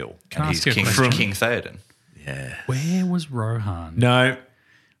 Bernard Hill. Can I And ask he's you a King, question? King Theoden. Yeah. Where was Rohan No.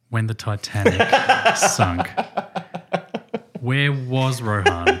 when the Titanic sunk? Where was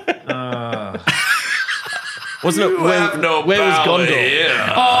Rohan? Wasn't it? Where was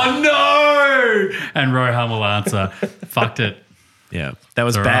Gondor? Oh, no! And Rohan will answer, fucked it. Yeah. That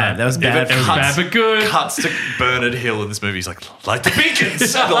was All bad. right. That was bad. It was bad, but good. Cuts to Bernard Hill in this movie. He's like the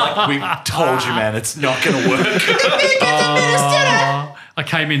beacons. Like, we told you, man, it's not going to work. I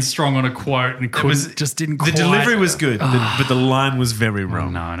came in strong on a quote and didn't The quite. delivery was good, but the line was very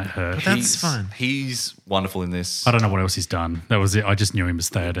wrong. No, and it hurt. That's fine. He's wonderful in this. I don't know what else he's done. That was it. I just knew him as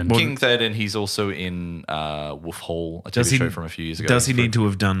Theoden. King Theoden, he's also in Wolf Hall, a TV show from a few years ago. Does he need to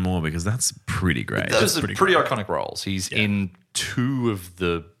have done more? Because that's pretty great. Those are pretty iconic roles. He's in two of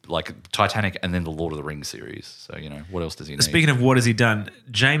the, like, Titanic and then the Lord of the Rings series. So, what else does he need? Speaking of what has he done,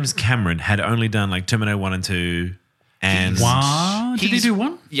 James Cameron had only done like Terminator 1 and 2 and What? Did he He's- do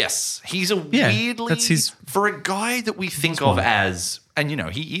one? Yes. He's a Yeah, weirdly, that's his- for a guy that we think of as, and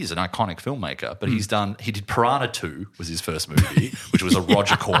he is an iconic filmmaker, but he did Piranha 2 was his first movie, which was a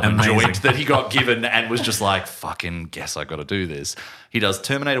Roger Corman Amazing. joint that he got given and was just like, fucking guess I got to do this. He does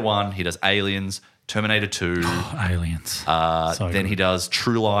Terminator 1, he does Aliens, Terminator 2, Aliens. then he does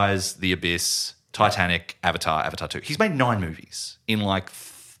True Lies, The Abyss, Titanic, Avatar, Avatar 2. He's made 9 movies in like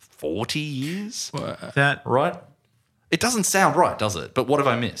 40 years, that right? It doesn't sound right, does it? But what have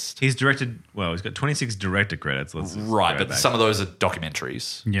I missed? He's directed, well, he's got 26 director credits. Let's Right, go but back. some of those are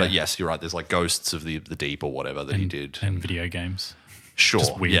documentaries. Yeah. But yes, you're right. There's like Ghosts of the Deep or whatever that he did. And video games. Sure.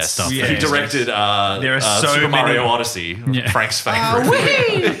 just weird yes. stuff. He Yeah. directed There are so Super Mario many- Odyssey, Yeah. Frank's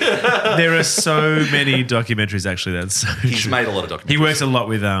favorite. There are so many documentaries, actually. That's so He's true. made a lot of documentaries. He works a lot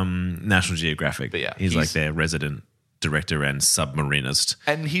with National Geographic. But yeah, he's like he's- their resident director and submarinist.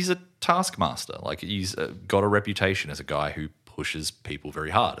 And he's a taskmaster. Like he's got a reputation as a guy who pushes people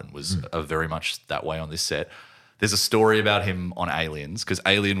very hard and was very much that way on this set. There's a story about him on Aliens because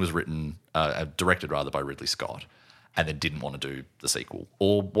Alien was directed rather by Ridley Scott and then didn't want to do the sequel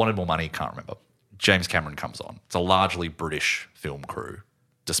or wanted more money, can't remember. James Cameron comes on. It's a largely British film crew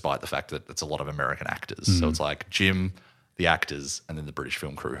despite the fact that it's a lot of American actors. So it's like Jim, the actors, and then the British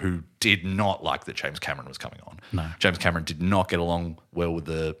film crew who did not like that James Cameron was coming on. No. James Cameron did not get along well with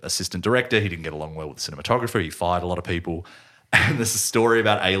the assistant director. He didn't get along well with the cinematographer. He fired a lot of people. And there's a story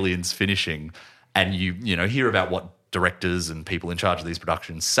about Aliens finishing, and you hear about what directors and people in charge of these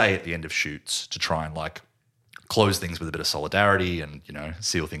productions say at the end of shoots to try and like close things with a bit of solidarity and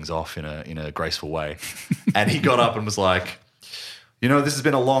seal things off in a graceful way. And he got up and was like, this has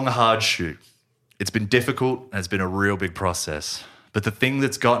been a long, hard shoot. It's been difficult and it's been a real big process. But the thing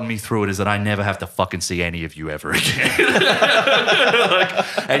that's gotten me through it is that I never have to fucking see any of you ever again.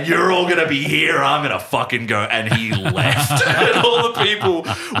 And you're all going to be here. I'm going to fucking go. And he left. And all the people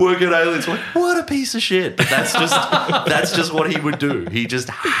working at Aliens were like, what a piece of shit. But that's just what he would do. He just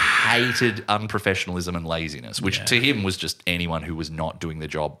hated unprofessionalism and laziness, which to him was just anyone who was not doing the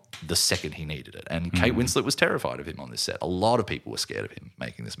job the second he needed it. And Kate Winslet was terrified of him on this set. A lot of people were scared of him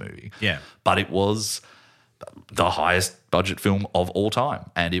making this movie. Yeah. But it was the highest budget film of all time.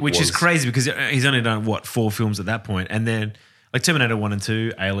 And Which is crazy because he's only done, 4 films at that point. And then like Terminator 1 and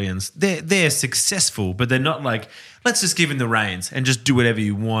 2, Aliens, they're successful, but they're not like, let's just give him the reins and just do whatever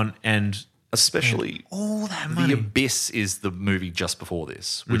you want. And especially all that The money. Abyss is the movie just before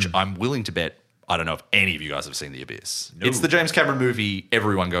this, which I'm willing to bet, I don't know if any of you guys have seen The Abyss. It's the James Cameron movie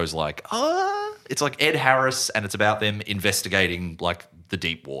everyone goes like, it's like Ed Harris and it's about them investigating like the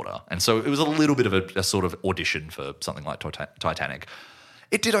deep water. And so it was a little bit of a sort of audition for something like Titanic.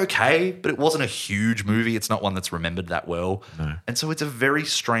 It did okay, but it wasn't a huge movie. It's not one that's remembered that well. No. And so it's a very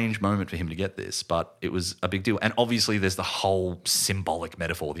strange moment for him to get this, but it was a big deal. And obviously there's the whole symbolic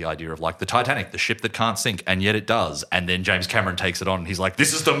metaphor, the idea of like the Titanic, the ship that can't sink, and yet it does. And then James Cameron takes it on and he's like,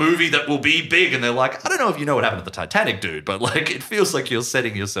 this is the movie that will be big. And they're like, I don't know if you know what happened to the Titanic, dude, but like it feels like you're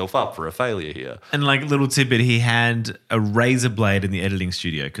setting yourself up for a failure here. And like little tidbit, he had a razor blade in the editing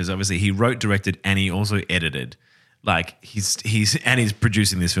studio because obviously he wrote, directed, and he also edited. Like he's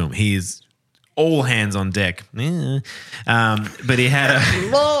producing this film. He is all hands on deck. But he had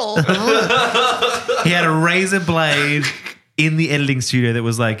a razor blade in the editing studio that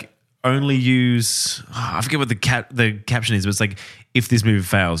was like only use. I forget what the caption is, but it's like if this movie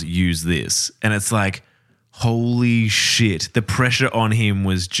fails, use this. And it's like holy shit. The pressure on him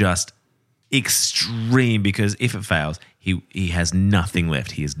was just extreme because if it fails, he has nothing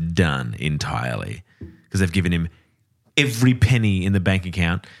left. He is done entirely because they've given him every penny in the bank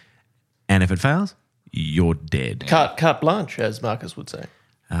account, and if it fails, you're dead. Carte blanche, as Marcus would say.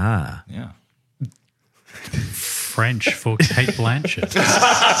 Ah. Yeah. French for Kate Blanchett.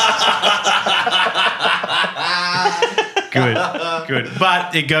 Good.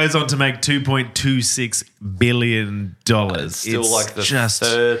 But it goes on to make $2.26 billion. It's still It's like the just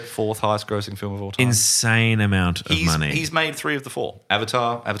third, fourth highest grossing film of all time. insane amount of money. He's made 3 of the 4.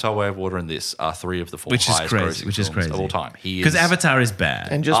 Avatar, Way of Water, and this are 3 of the 4 which is highest crazy. grossing films of all time. Because Avatar is bad.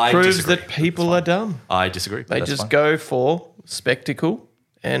 And just I proves disagree. that people are dumb. I disagree. They That's just fine. go for spectacle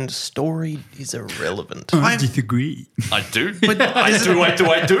and story is irrelevant. I disagree. I do.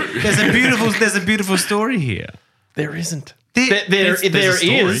 I do. There's a beautiful story here. There isn't. There's There a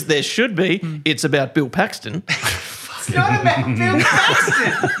story. is. There should be. It's about Bill Paxton.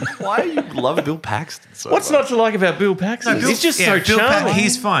 Why do you love Bill Paxton so What's much? not to like about Bill Paxton? He's just so Bill charming.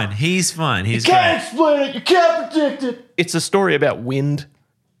 He's fine. He's you can't great. explain it. You can't predict it. It's a story about wind,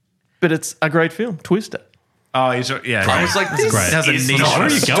 but it's a great film. Twister. Oh, yeah. I was like, this great. That's a is niche. not Where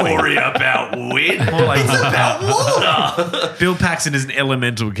are a you going? story about wind. More like It's about water. Bill Paxton is an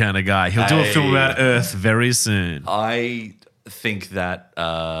elemental kind of guy. He'll do a film about Earth very soon. I think that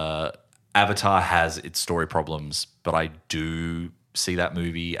Avatar has its story problems, but I do see that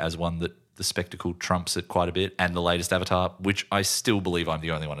movie as one that the spectacle trumps it quite a bit, and the latest Avatar, which I still believe I'm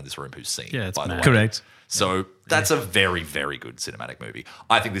the only one in this room who's seen. Yeah, it's by the mad. way. Correct. So that's a very, very good cinematic movie.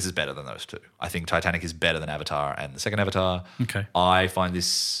 I think this is better than those two. I think Titanic is better than Avatar and the second Avatar. Okay. I find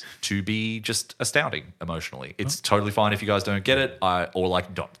this to be just astounding emotionally. It's totally fine if you guys don't get it or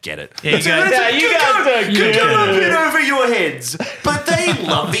like not get it. Yeah, you guys- Yeah, you guys don't get a it. bit over your heads, but they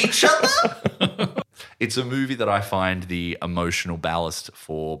love each other. It's a movie that I find the emotional ballast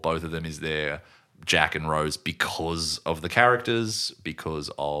for both of them is there. Jack and Rose, because of the characters, because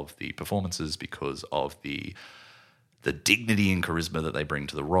of the performances, because of the dignity and charisma that they bring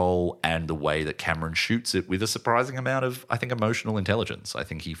to the role, and the way that Cameron shoots it with a surprising amount of, I think, emotional intelligence. I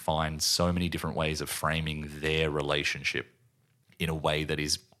think he finds so many different ways of framing their relationship in a way that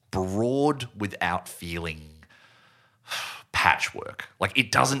is broad without feeling patchwork. Like,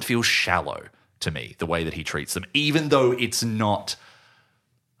 it doesn't feel shallow to me, the way that he treats them, even though it's not...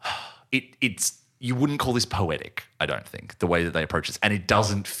 It's you wouldn't call this poetic, I don't think, the way that they approach this. And it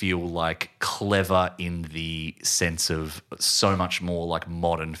doesn't feel like clever in the sense of so much more like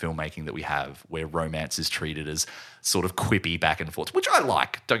modern filmmaking that we have, where romance is treated as sort of quippy back and forth, which I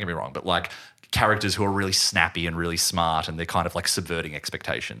like, don't get me wrong, but like characters who are really snappy and really smart and they're kind of like subverting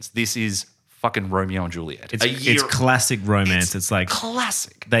expectations. This is fucking Romeo and Juliet. It's classic romance. It's like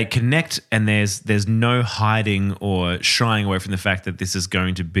classic. they connect, and there's no hiding or shying away from the fact that this is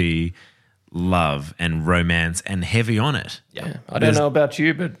going to be love and romance and heavy on it. Yeah. I don't know about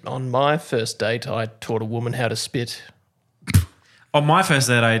you, but on my first date, I taught a woman how to spit. On my first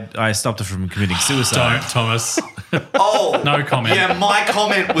date, I stopped her from committing suicide. Don't, Thomas. Oh, No comment. Yeah, my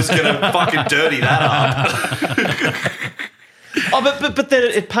comment was going to fucking dirty that up. Oh, but then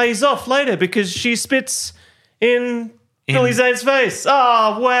it pays off later because she spits in Billy Zane's face.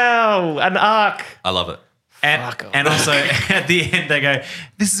 Oh, wow. An arc. I love it. And also at the end they go,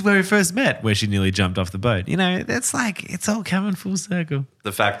 this is where we first met, where she nearly jumped off the boat. You know, that's like, it's all coming full circle.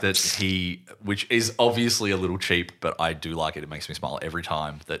 The fact that which is obviously a little cheap, but I do like it. It makes me smile every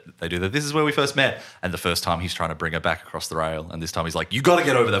time that they do that. This is where we first met. And the first time he's trying to bring her back across the rail. And this time he's like, you got to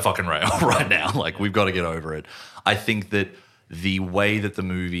get over that fucking rail right now. Like, we've got to get over it. I think that the way that the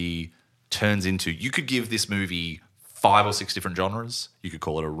movie turns into, you could give this movie 5 or 6 different genres. You could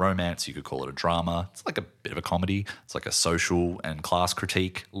call it a romance. You could call it a drama. It's like a bit of a comedy. It's like a social and class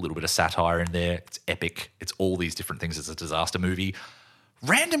critique, a little bit of satire in there. It's epic. It's all these different things. It's a disaster movie.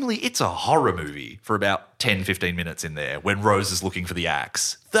 Randomly, it's a horror movie for about 10, 15 minutes in there when Rose is looking for the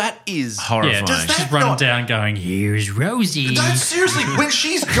axe. That is Horrifying. Yeah, that she's running not- down going, here's Rosie. Seriously, when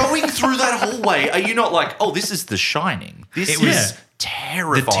she's going through that hallway, are you not like, oh, this is The Shining? This was- is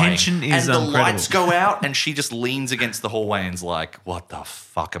terrifying. The tension is and the incredible. lights go out and she just leans against the hallway and's like, what the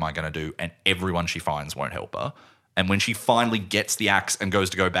fuck am I going to do? And everyone she finds won't help her. And when she finally gets the axe and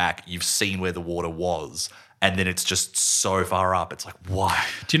goes to go back, you've seen where the water was. And then it's just so far up. It's like, why?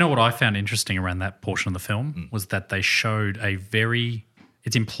 Do you know what I found interesting around that portion of the film was that they showed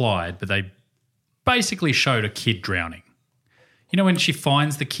it's implied, but they basically showed a kid drowning. You know when she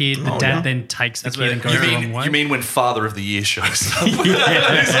finds the kid, the dad then takes the kid and goes the wrong way? You mean when Father of the Year shows up?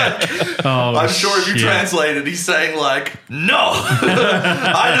 Oh, I'm sure if you shit. translate it, he's saying like, no,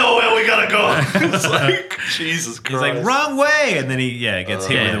 I know where we got to go. It's like, Jesus Christ. He's like, wrong way. And then he gets hit with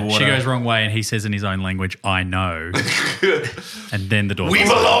the Yeah, water. she goes wrong way and he says in his own language, I know. And then the door We goes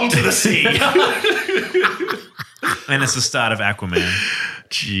belong to the sea. And it's the start of Aquaman.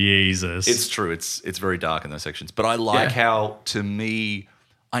 Jesus. It's true. It's very dark in those sections. But I like how, to me,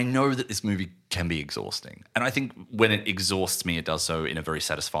 I know that this movie can be exhausting. And I think when it exhausts me, it does so in a very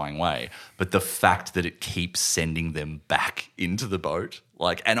satisfying way. But the fact that it keeps sending them back into the boat,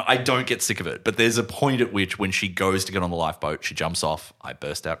 and I don't get sick of it. But there's a point at which when she goes to get on the lifeboat, she jumps off. I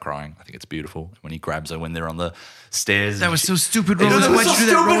burst out crying. I think it's beautiful. When he grabs her when they're on the stairs. That was so stupid, I know, Rose. that was Why'd you so do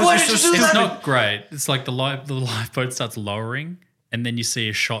that, stupid. Rose? Why You're did so you do stupid. It's not great. It's like the lifeboat starts lowering, and then you see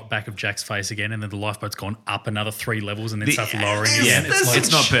a shot back of Jack's face again, and then the lifeboat's gone up another 3 levels and then starts lowering again.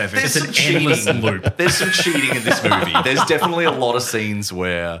 It's not perfect. There's It's some an endless cheating. loop. There's some cheating in this movie. There's definitely a lot of scenes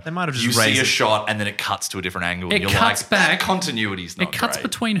where They might have just you see raised a it. shot and then it cuts to a different angle. It and you're cuts like, back. that continuity's not It cuts great.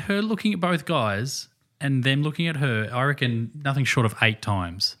 between her looking at both guys and them looking at her, I reckon nothing short of 8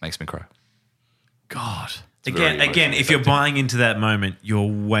 times. Makes me cry. God. very Again, if you're emotionally buying into that moment,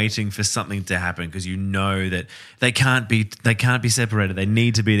 you're waiting for something to happen because you know that they can't be separated. They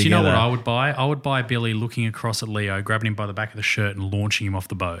need to be Do you know together. what I would buy? I would buy Billy looking across at Leo, grabbing him by the back of the shirt and launching him off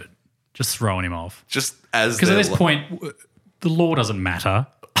the boat. Just throwing him off. Just as Because at they're this point, the law doesn't matter.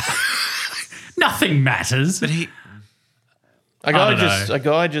 Nothing matters. But A don't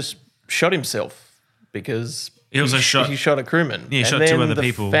guy just shot himself because He also shot. He shot a crewman. Yeah, he shot and two then other the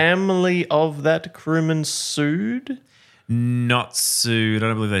people. Family of that crewman sued. Not sued. I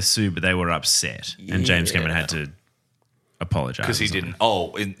don't believe they sued, but they were upset, and James Cameron had to apologize Because he or something. didn't.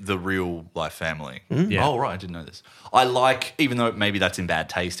 Oh, in the real life family. Yeah. Oh, right. I didn't know this. I like, even though maybe that's in bad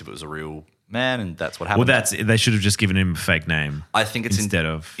taste if it was a real man and that's what happened. Well, they should have just given him a fake name. I think it's instead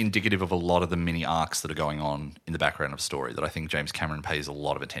of indicative of a lot of the mini arcs that are going on in the background of a story that I think James Cameron pays a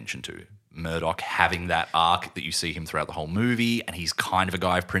lot of attention to. Murdoch having that arc that you see him throughout the whole movie, and he's kind of a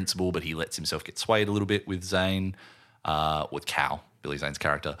guy of principle, but he lets himself get swayed a little bit with Zane, with Cal, Billy Zane's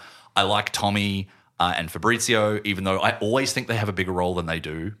character. I like Tommy and Fabrizio, even though I always think they have a bigger role than they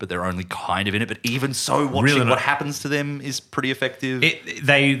do, but they're only kind of in it. But even so, watching what happens to them is pretty effective.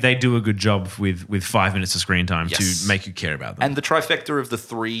 They do a good job with 5 minutes of screen time to make you care about them. And the trifecta of the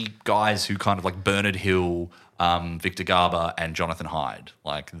three guys who kind of like Bernard Hill, Victor Garber, and Jonathan Hyde,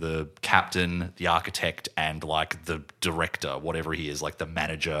 like the captain, the architect, and like the director, whatever he is, like the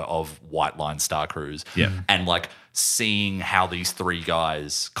manager of White Line Star Cruise. Yeah. And like seeing how these three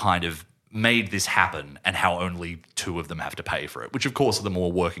guys kind of made this happen and how only two of them have to pay for it, which of course are the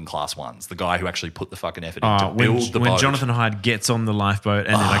more working class ones. The guy who actually put the fucking effort in to build the boat. When Jonathan Hyde gets on the lifeboat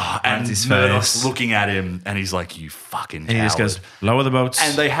and and his Murdoch's face, looking at him and he's like, you fucking and he just coward. goes, lower the boats.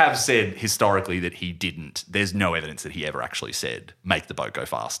 And they have said historically that he didn't. There's no evidence that he ever actually said, make the boat go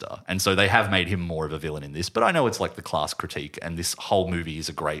faster. And so they have made him more of a villain in this. But I know it's like the class critique, and this whole movie is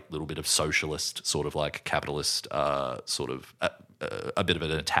a great little bit of socialist, sort of like capitalist, sort of a bit of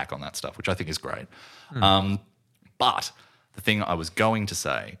an attack on that stuff, which I think is great. But the thing I was going to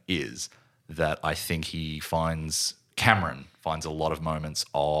say is that I think Cameron finds a lot of moments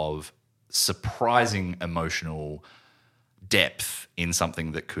of surprising emotional depth in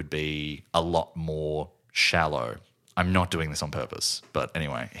something that could be a lot more shallow. I'm not doing this on purpose, but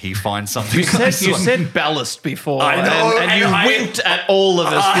anyway, he finds something. You said ballast before, I know, and you winked at all of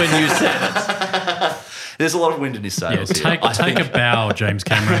us when you said it. There's a lot of wind in his sails. Take a bow, James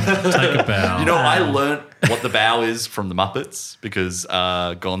Cameron. Take a bow. You know, I learnt what the bow is from the Muppets because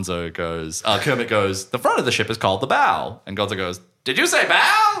Kermit goes, the front of the ship is called the bow. And Gonzo goes, did you say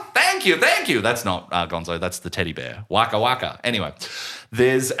bow? Thank you. That's not Gonzo, that's the teddy bear. Waka waka. Anyway,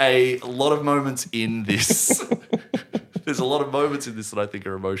 there's a lot of moments in this. That I think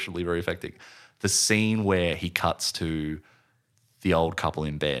are emotionally very affecting. The scene where he cuts to the old couple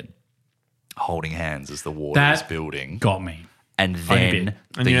in bed holding hands as the water is building. Got me. And then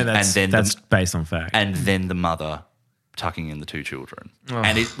that's based on fact. And then the mother tucking in the two children. Oh.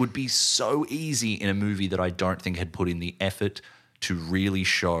 And it would be so easy in a movie that I don't think had put in the effort to really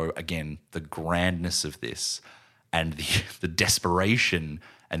show, again, the grandness of this and the desperation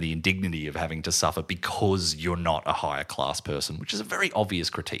and the indignity of having to suffer because you're not a higher class person, which is a very obvious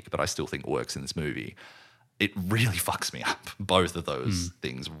critique, but I still think works in this movie. It really fucks me up. Both of those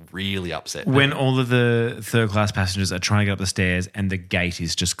things really upset me. When all of the third-class passengers are trying to get up the stairs and the gate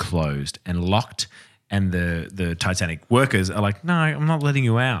is just closed and locked, and the Titanic workers are like, no, I'm not letting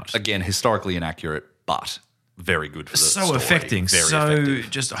you out. Again, historically inaccurate, but very good for the so story. Affecting, very so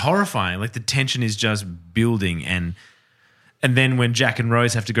effective. Just horrifying. Like the tension is just building, and then when Jack and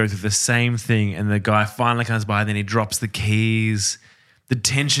Rose have to go through the same thing, and the guy finally comes by, and then he drops the keys. The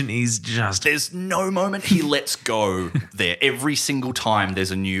tension is just... There's no moment he lets go there. Every single time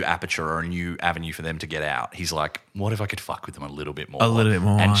there's a new aperture or a new avenue for them to get out, he's like, what if I could fuck with them a little bit more? A little bit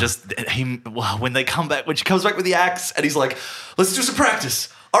more. And just him, when they come back, when she comes back with the axe and he's like, let's do some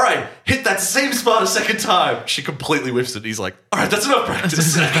practice. All right, hit that same spot a second time. She completely whiffs it. And he's like, all right, that's enough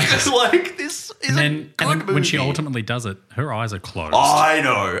practice. Like, this is and when she ultimately does it, her eyes are closed. I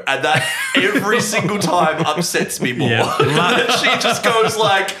know. And that every single time upsets me more. Yeah. She just goes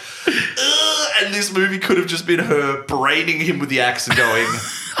like, ugh, and this movie could have just been her braining him with the axe and going,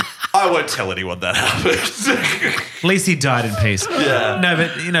 I won't tell anyone that happened. At least he died in peace. Yeah. No,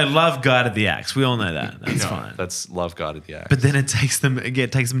 but, love guided the axe. We all know that. That's fine. That's love guided the axe. But then it takes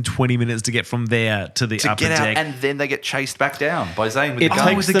them 20 minutes to get from there to the upper get out, deck. and then they get chased back down by Zane with It the gun.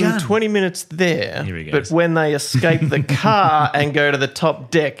 takes with the them gun. 20 minutes there, Here he goes. but when they escape the car and go to the top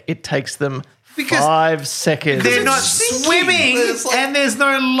deck, it takes them 5 seconds. They're not sinking. swimming, There's like- and there's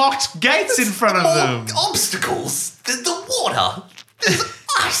no locked gates in front of them. Obstacles. There's the water. There's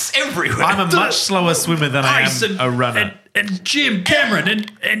ice everywhere. I'm a much slower swimmer than I am a runner. And Jim Cameron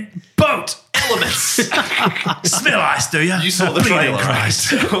and boat. elements. Smell ice, do you? You saw the Bleeding trailer,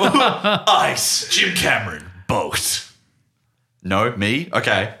 Christ. right? Ice. Jim Cameron. Boat. No, me?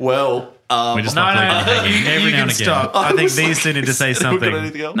 Okay. Well, We're just No, not no, playing. you Every now can and again. stop. I think these two need to say Have we got something.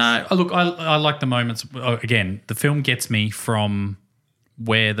 anything else? No, look, I like the moments. Again, the film gets me from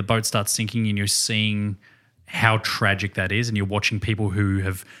where the boat starts sinking and you're seeing how tragic that is, and you're watching people who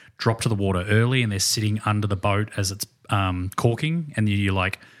have dropped to the water early and they're sitting under the boat as it's corking, and you're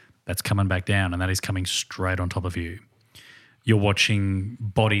like, that's coming back down, and that is coming straight on top of you. You're watching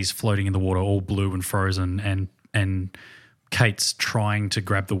bodies floating in the water, all blue and frozen, and Kate's trying to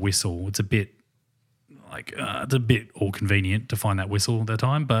grab the whistle. It's a bit all convenient to find that whistle at the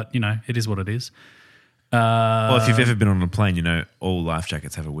time, but it is what it is. Well, if you've ever been on a plane, all life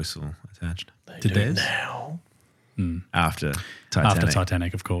jackets have a whistle attached. Did theirs? Now. After Titanic. After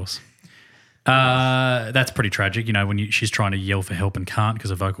Titanic, of course. That's pretty tragic, when she's trying to yell for help and can't because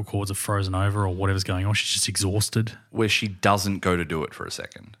her vocal cords are frozen over or whatever's going on. She's just exhausted. Where she doesn't go to do it for a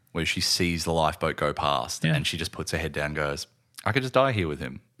second, where she sees the lifeboat go past and she just puts her head down and goes, I could just die here with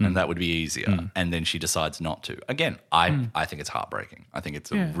him and that would be easier. And then she decides not to. Again, I think it's heartbreaking. I think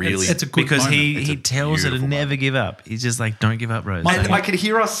it's a really... It's a good because moment. he tells her to never give up. He's just like, don't give up, Rose. And I could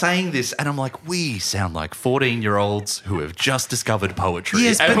hear us saying this, and I'm like, we sound like 14-year-olds who have just discovered poetry.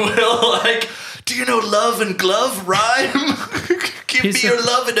 Yes, and but- we're like, do you know love and glove rhyme? Give me your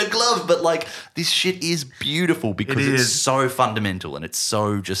love in a glove. But like, this shit is beautiful because it's so fundamental and it's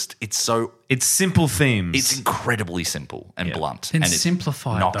simple themes. It's incredibly simple and blunt. And it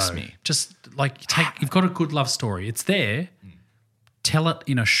simplified, knocks though. me. Just like you've got a good love story. It's there. Tell it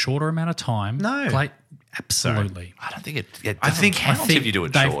in a shorter amount of time. No. Like, absolutely. I don't think it I think if you do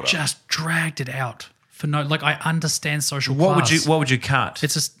it they've shorter. just dragged it out for no. Like, I understand social What class. would you cut?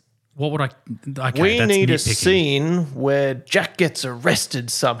 It's just what would I? Okay, We that's need a nitpicking. scene where Jack gets arrested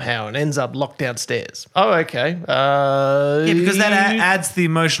somehow and ends up locked downstairs. Oh, okay. Yeah, because that adds the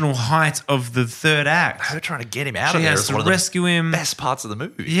emotional height of the third act. Her trying to get him out She of there has is to one of the rescue him. best parts of the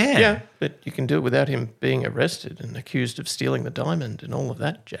movie. Yeah, but you can do it without him being arrested and accused of stealing the diamond and all of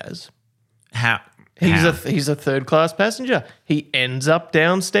that jazz. How? He's a third class passenger. He ends up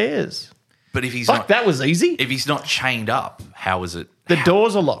downstairs. But if he's Fuck, not, that was easy. if he's not chained up, how is it? The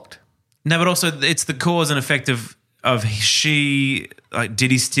doors are locked. No, but also it's the cause and effect of she, like, did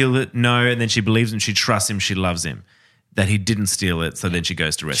he steal it? No. And then she believes him. She trusts him. She loves him. That he didn't steal it. So then she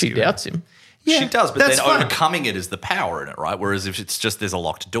goes to rescue She him. doubts him. She does, but that's then fine. overcoming it is the power in it, right? Whereas if it's just there's a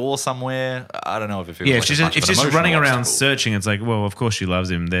locked door somewhere, I don't know if it feels Yeah, like if she's as much if of an she's running emotional around obstacle. searching, it's like, well, of course she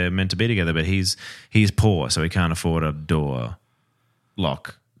loves him. They're meant to be together, but he's poor, so he can't afford a door,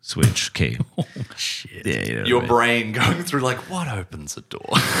 lock, switch, key. Oh, shit. Yeah, you know Your what I mean? brain going through like, what opens a door?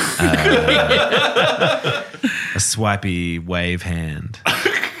 A swipey wave hand.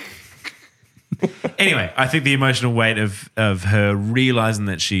 Anyway, I think the emotional weight of her realizing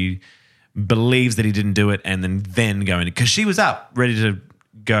that she believes that he didn't do it and then going, because she was up, ready to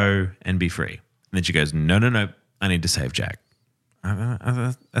go and be free. And then she goes, no, I need to save Jack.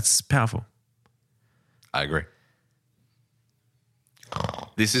 That's powerful. I agree.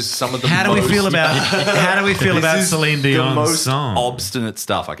 This is some of the How do we most- feel about This is Celine the Dion's most song? obstinate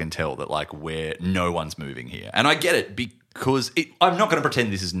stuff I can tell that like where no one's moving here. And I get it because I'm not going to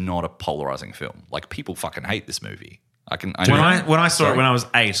pretend this is not a polarizing film. Like people fucking hate this movie. When I saw it when I was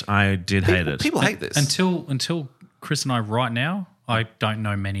 8, I did hate it. People hate this. Until Chris and I right now, I don't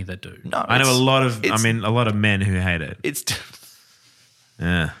know many that do. No, I know a lot of it's- men who hate it. It's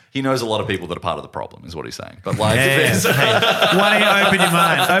Yeah. he knows a lot of people that are part of the problem, is what he's saying. But like, Yes. there's, Hey, why don't you open your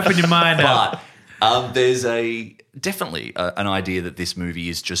mind? Open your mind up. but there's definitely an idea that this movie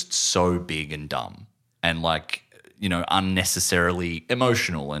is just so big and dumb and like, you know, unnecessarily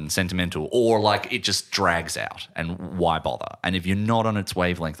emotional and sentimental, or like it just drags out. And why bother? And if you're not on its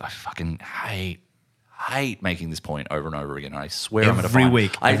wavelength, I fucking hate making this point over and over again. And I swear I'm Every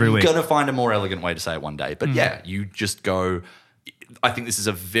week. going to find a more elegant way to say it one day. But yeah, you just go. I think this is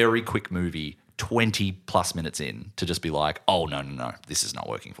a very quick movie, 20 plus minutes in, to just be like, oh, no, this is not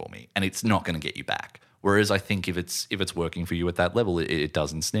working for me. And it's not going to get you back. Whereas I think if it's working for you at that level, it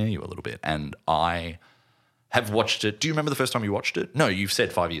does ensnare you a little bit. And I have watched it. Do you remember the first time you watched it? No, you've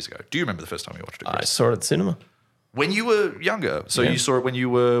said 5 years ago. Do you remember the first time you watched it, I Chris? saw it at the cinema. When you were younger. So you saw it when you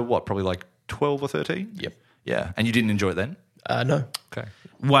were, what, probably like 12 or 13? Yep. Yeah. And you didn't enjoy it then? No. Okay.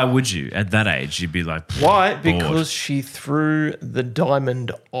 Why would you? At that age, you'd be like, Why? bored. Because she threw the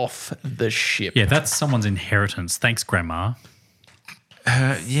diamond off the ship. Yeah, that's someone's inheritance. Thanks, Grandma.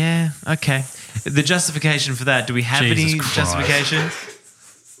 Yeah, okay. The justification for that, do we have Jesus any Christ. justification?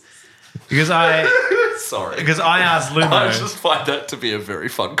 Because I Sorry. asked Lumo. I just find that to be a very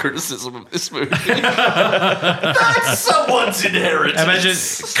fun criticism of this movie. That's someone's inheritance. Imagine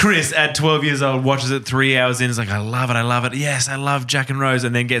Chris at 12 years old watches it 3 hours in. Is like, I love it. Yes, I love Jack and Rose,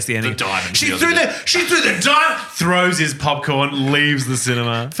 and then gets the ending. diamond She the threw other the diamond. Throws his popcorn. Leaves the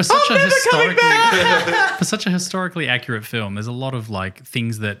cinema. For such a historically accurate film, there's a lot of like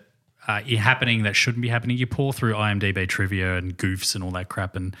things that happening that shouldn't be happening. You pour through IMDb trivia and goofs and all that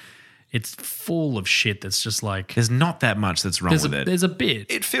crap, and it's full of shit that's just like There's not that much that's wrong with it. there's a bit.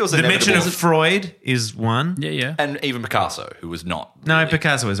 It feels The mention inevitable. of Freud is one. Yeah. And even Picasso, who was not. No, really-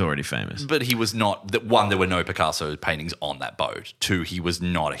 Picasso is already famous. But he was not. One, there were no Picasso paintings on that boat. Two, he was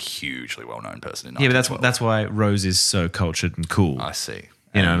not a hugely well-known person in Yeah, but 1912. that's why Rose is so cultured and cool. I see.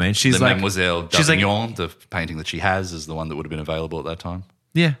 You know what I mean? She's the like Mademoiselle she's like d'Avignon, the painting that she has, is the one that would have been available at that time.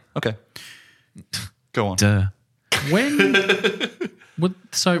 yeah, Okay, go on. duh. When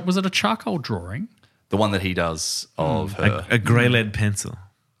so was it a charcoal drawing? The one that he does of her. A grey lead pencil.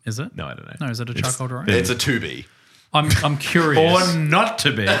 Is it? No, I don't know. No, is it a charcoal drawing? It's a 2B. I'm curious. Or not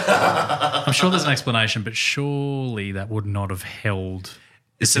to be. I'm sure there's an explanation, but surely that would not have held.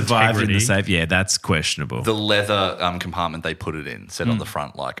 It survived in the integrity. safe. Yeah, that's questionable. The leather compartment they put it in said on the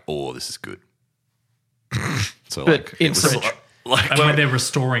front, like, "Oh, this is good." So, But like, in it was French. like And when they're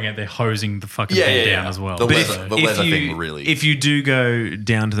restoring it, they're hosing the fucking thing down as well. The But leather, the leather thing really. If you do go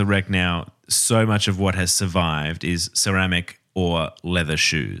down to the wreck now, so much of what has survived is ceramic or leather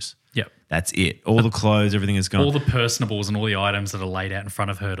shoes. Yep. That's it. All the clothes, everything is gone. All the personables and all the items that are laid out in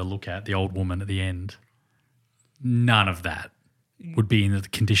front of her to look at, the old woman at the end, none of that would be in the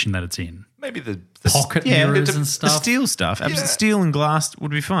condition that it's in. maybe the Pocket yeah, mirrors the and stuff. steel stuff. Steel and glass would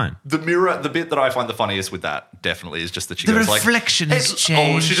be fine. The mirror, the bit that I find the funniest with that definitely is just that she The goes reflection like, has "Oh,"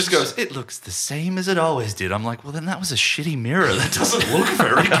 changed. she just goes, "It looks the same as it always did." I'm like, well, then that was a shitty mirror. That doesn't look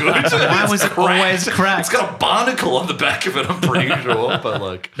very good. Why was it always cracked? It's got a barnacle on the back of it, I'm pretty sure. But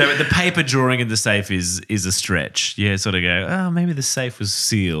like, No, but the paper drawing in the safe is a stretch. Yeah, sort of go, oh, maybe the safe was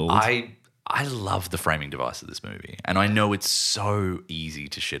sealed. I love the framing device of this movie, and I know it's so easy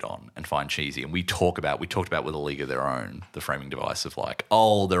to shit on and find cheesy. And we talked about with A League of Their Own, the framing device of like,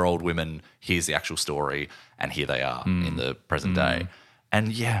 oh, they're old women. Here's the actual story, and here they are in the present day.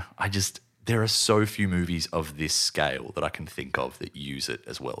 And yeah, there are so few movies of this scale that I can think of that use it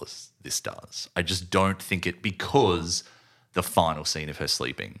as well as this does. I just don't think it, because the final scene of her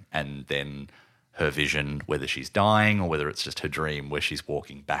sleeping and then her vision, whether she's dying or whether it's just her dream, where she's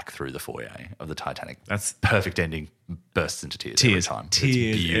walking back through the foyer of the Titanic. That's perfect ending. Bursts into tears every time. It's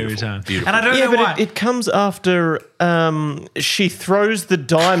Tears every beautiful, time. beautiful. And I don't Yeah, know why. but it comes after she throws the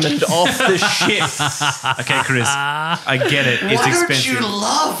diamond off the ship. Okay, Chris, I get it. It's expensive. Don't you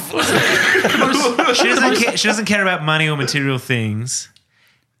love? She doesn't care about money or material things.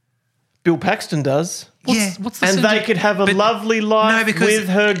 Bill Paxton does. What's the And they syndicate? could have a lovely life because- with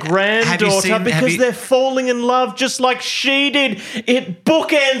her Have you granddaughter seen- have because you- they're falling in love just like she did. It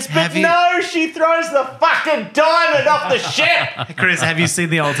bookends, but Have you- no, she throws the fucking diamond off the ship. Chris, have you seen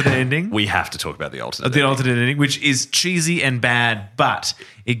the alternate ending? We have to talk about the alternate. The ending. alternate ending, which is cheesy and bad, but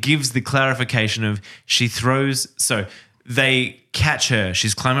it gives the clarification of she throws. So they catch her.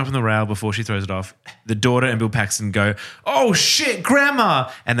 She's climbing up on the rail before she throws it off. The daughter and Bill Paxton go, "Oh shit, Grandma!"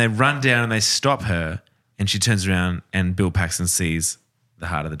 And they run down and they stop her. And she turns around and Bill Paxton sees the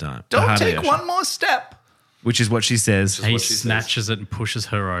heart of the diamond. Don't take one more step. Which is what she says. He what she says. snatches it and pushes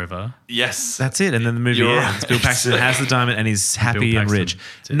her over. Yes. That's it. And then the movie You're ends. right. Bill Paxton has the diamond and he's happy and Paxton. rich.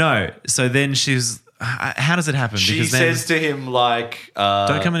 No. So then she's. How does it happen? She then, says to him like,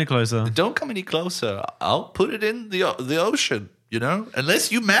 "Don't come any closer." Don't come any closer. I'll put it in the ocean, you know,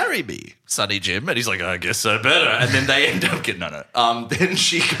 unless you marry me, Sonny Jim. And he's like, I guess I better. And then they end up getting no. Then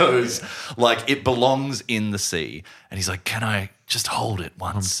she goes like, it belongs in the sea. And he's like, can I just hold it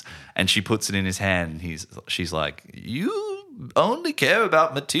once? And she puts it in his hand. She's like, you only care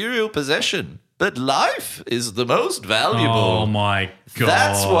about material possession, but life is the most valuable. Oh my god!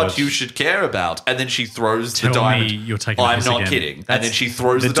 That's what you should care about. And then she throws Tell the diamond. me you're taking the I'm piss not again. kidding. And then she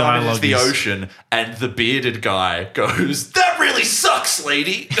throws the the diamond into the dialogue is- ocean, and the bearded guy goes, "That really sucks,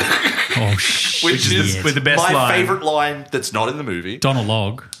 lady." Oh shit! Which is with the best my line. favorite line that's not in the movie. Donald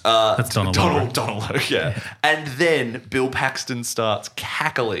Logg. That's Donald Logg. Donald, yeah. And then Bill Paxton starts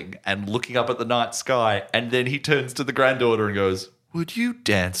cackling and looking up at the night sky, and then he turns to the granddaughter and goes, "Would you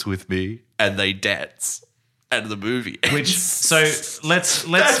dance with me?" And they dance. And the movie ends. Which so let's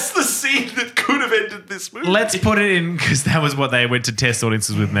That's the scene that could have ended this movie. let's put it in because that was what they went to test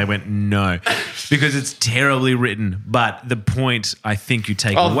audiences with and they went no because it's terribly written. But the point I think you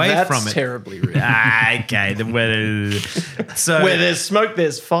take away that's from it. terribly written. Okay. So Where there's smoke,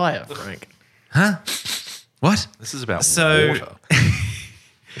 there's fire, Frank. what? This is about So- water.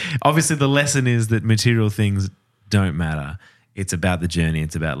 Obviously, the lesson is that material things don't matter. It's about the journey.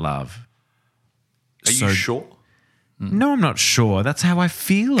 It's about love. Are So- you sure? No, I'm not sure. That's how I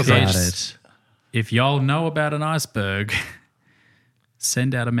feel about Yes. it. If y'all know about an iceberg,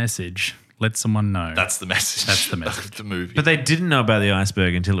 send out a message. Let someone know. That's the message. That's the message. of the movie. But they didn't know about the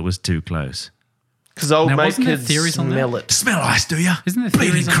iceberg until it was too close. Because old Now, mate wasn't there could theories on that? smell it. Smell ice, do you? Isn't there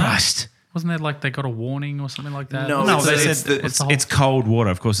Bleeding theories on that? Christ. Wasn't there like they got a warning or something like that? No, No, It's they the- said it's the- it's cold water.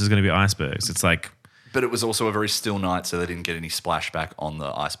 Of course, there's going to be icebergs. It's like But it was also a very still night, so they didn't get any splashback on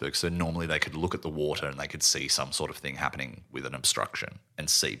the iceberg. So normally they could look at the water and they could see some sort of thing happening with an obstruction and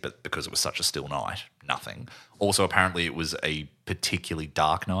see. But because it was such a still night, nothing. Also, apparently it was a particularly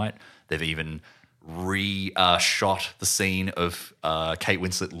dark night. They've even shot the scene of Kate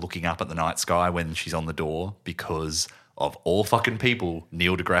Winslet looking up at the night sky when she's on the door because of all fucking people,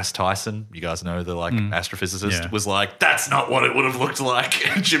 Neil deGrasse Tyson, you guys know the astrophysicist, was like, that's not what it would have looked like.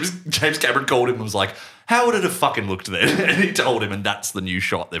 And James Cameron called him and was like, how would it have fucking looked then? And he told him, and that's the new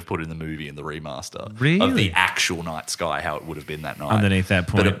shot they've put in the movie in the remaster of Really? the actual night sky, how it would have been that night. Underneath that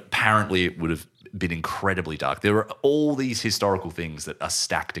point. But apparently it would have been incredibly dark. There are all these historical things that are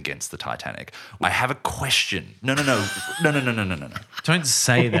stacked against the Titanic. I have a question. No. don't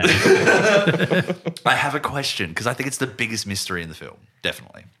say that. I have a question because I think it's the biggest mystery in the film.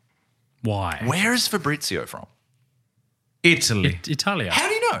 Definitely. Why? Where is Fabrizio from? Italy. Italia. How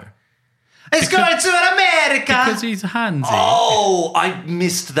do you know? It's going to America. Because he's handsy. Oh, I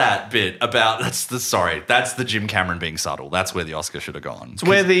missed that bit about that's the Jim Cameron being subtle. That's where the Oscar should have gone. It's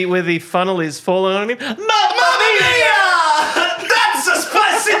where the funnel is falling on him. Mamma Mia! That's a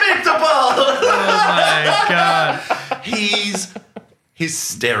spicy meatball! Oh my God. He's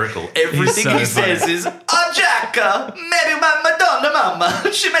hysterical. Everything so he says is, "Oh, Jacka, maybe my Madonna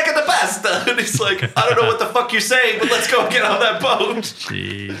mama, she making the pasta." And he's like, I don't know what the fuck you're saying, but let's go get on that boat.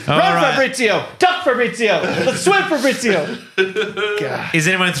 Jeez. All Run, right. Fabrizio! Duck, Fabrizio! Let's swim, Fabrizio! God. Is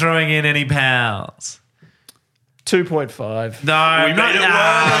anyone throwing in any pals? 2.5. No, We made it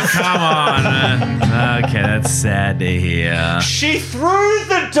work. come on. Okay, that's sad to hear. She threw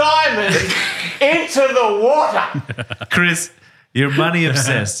the diamond into the water. Chris, you're money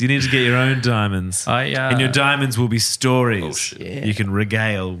obsessed. You need to get your own diamonds. And your diamonds will be stories Oh, shit. you can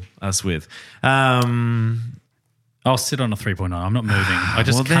regale us with. I'll sit on a 3.9. I'm not moving. I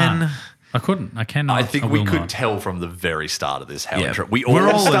just Well, can't. then- I couldn't. I cannot. I think I we will could not. tell from the very start of this how Yeah. we We're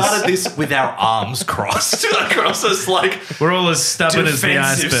all all started this with our arms crossed across us like We're all as stubborn as the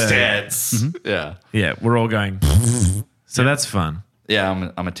defensive iceberg. stance. Yeah. Yeah, we're all going. So that's fun. Yeah,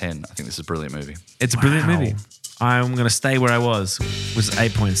 I'm a 10. I think this is a brilliant movie. It's a brilliant movie. I'm going to stay where I was. It was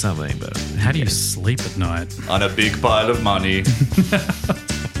 8 point something, but How do you sleep at night? On a big pile of money.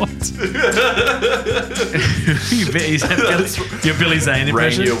 your Billy Zane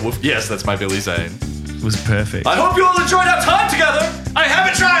impression Rainier Wolf. Yes, that's my Billy Zane. was perfect. I hope you all enjoyed our time together. I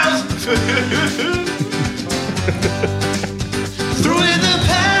have a child. Through in the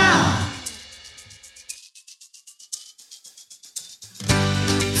pal.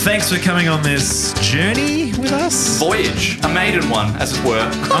 Thanks for coming on this journey with us. Voyage, a maiden one, as it were.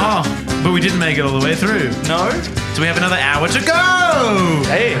 Oh, but we didn't make it all the way through. No? So we have another hour to go.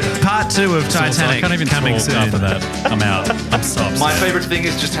 Hey. Part 2 of Also, Titanic I can't even coming talk soon. after that. I'm out. I'm stopped. My favorite thing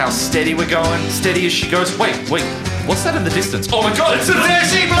is just how steady we're going. Steady as she goes. Wait. What's that in the distance? Oh my god, it's a There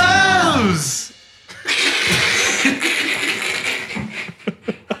she blows.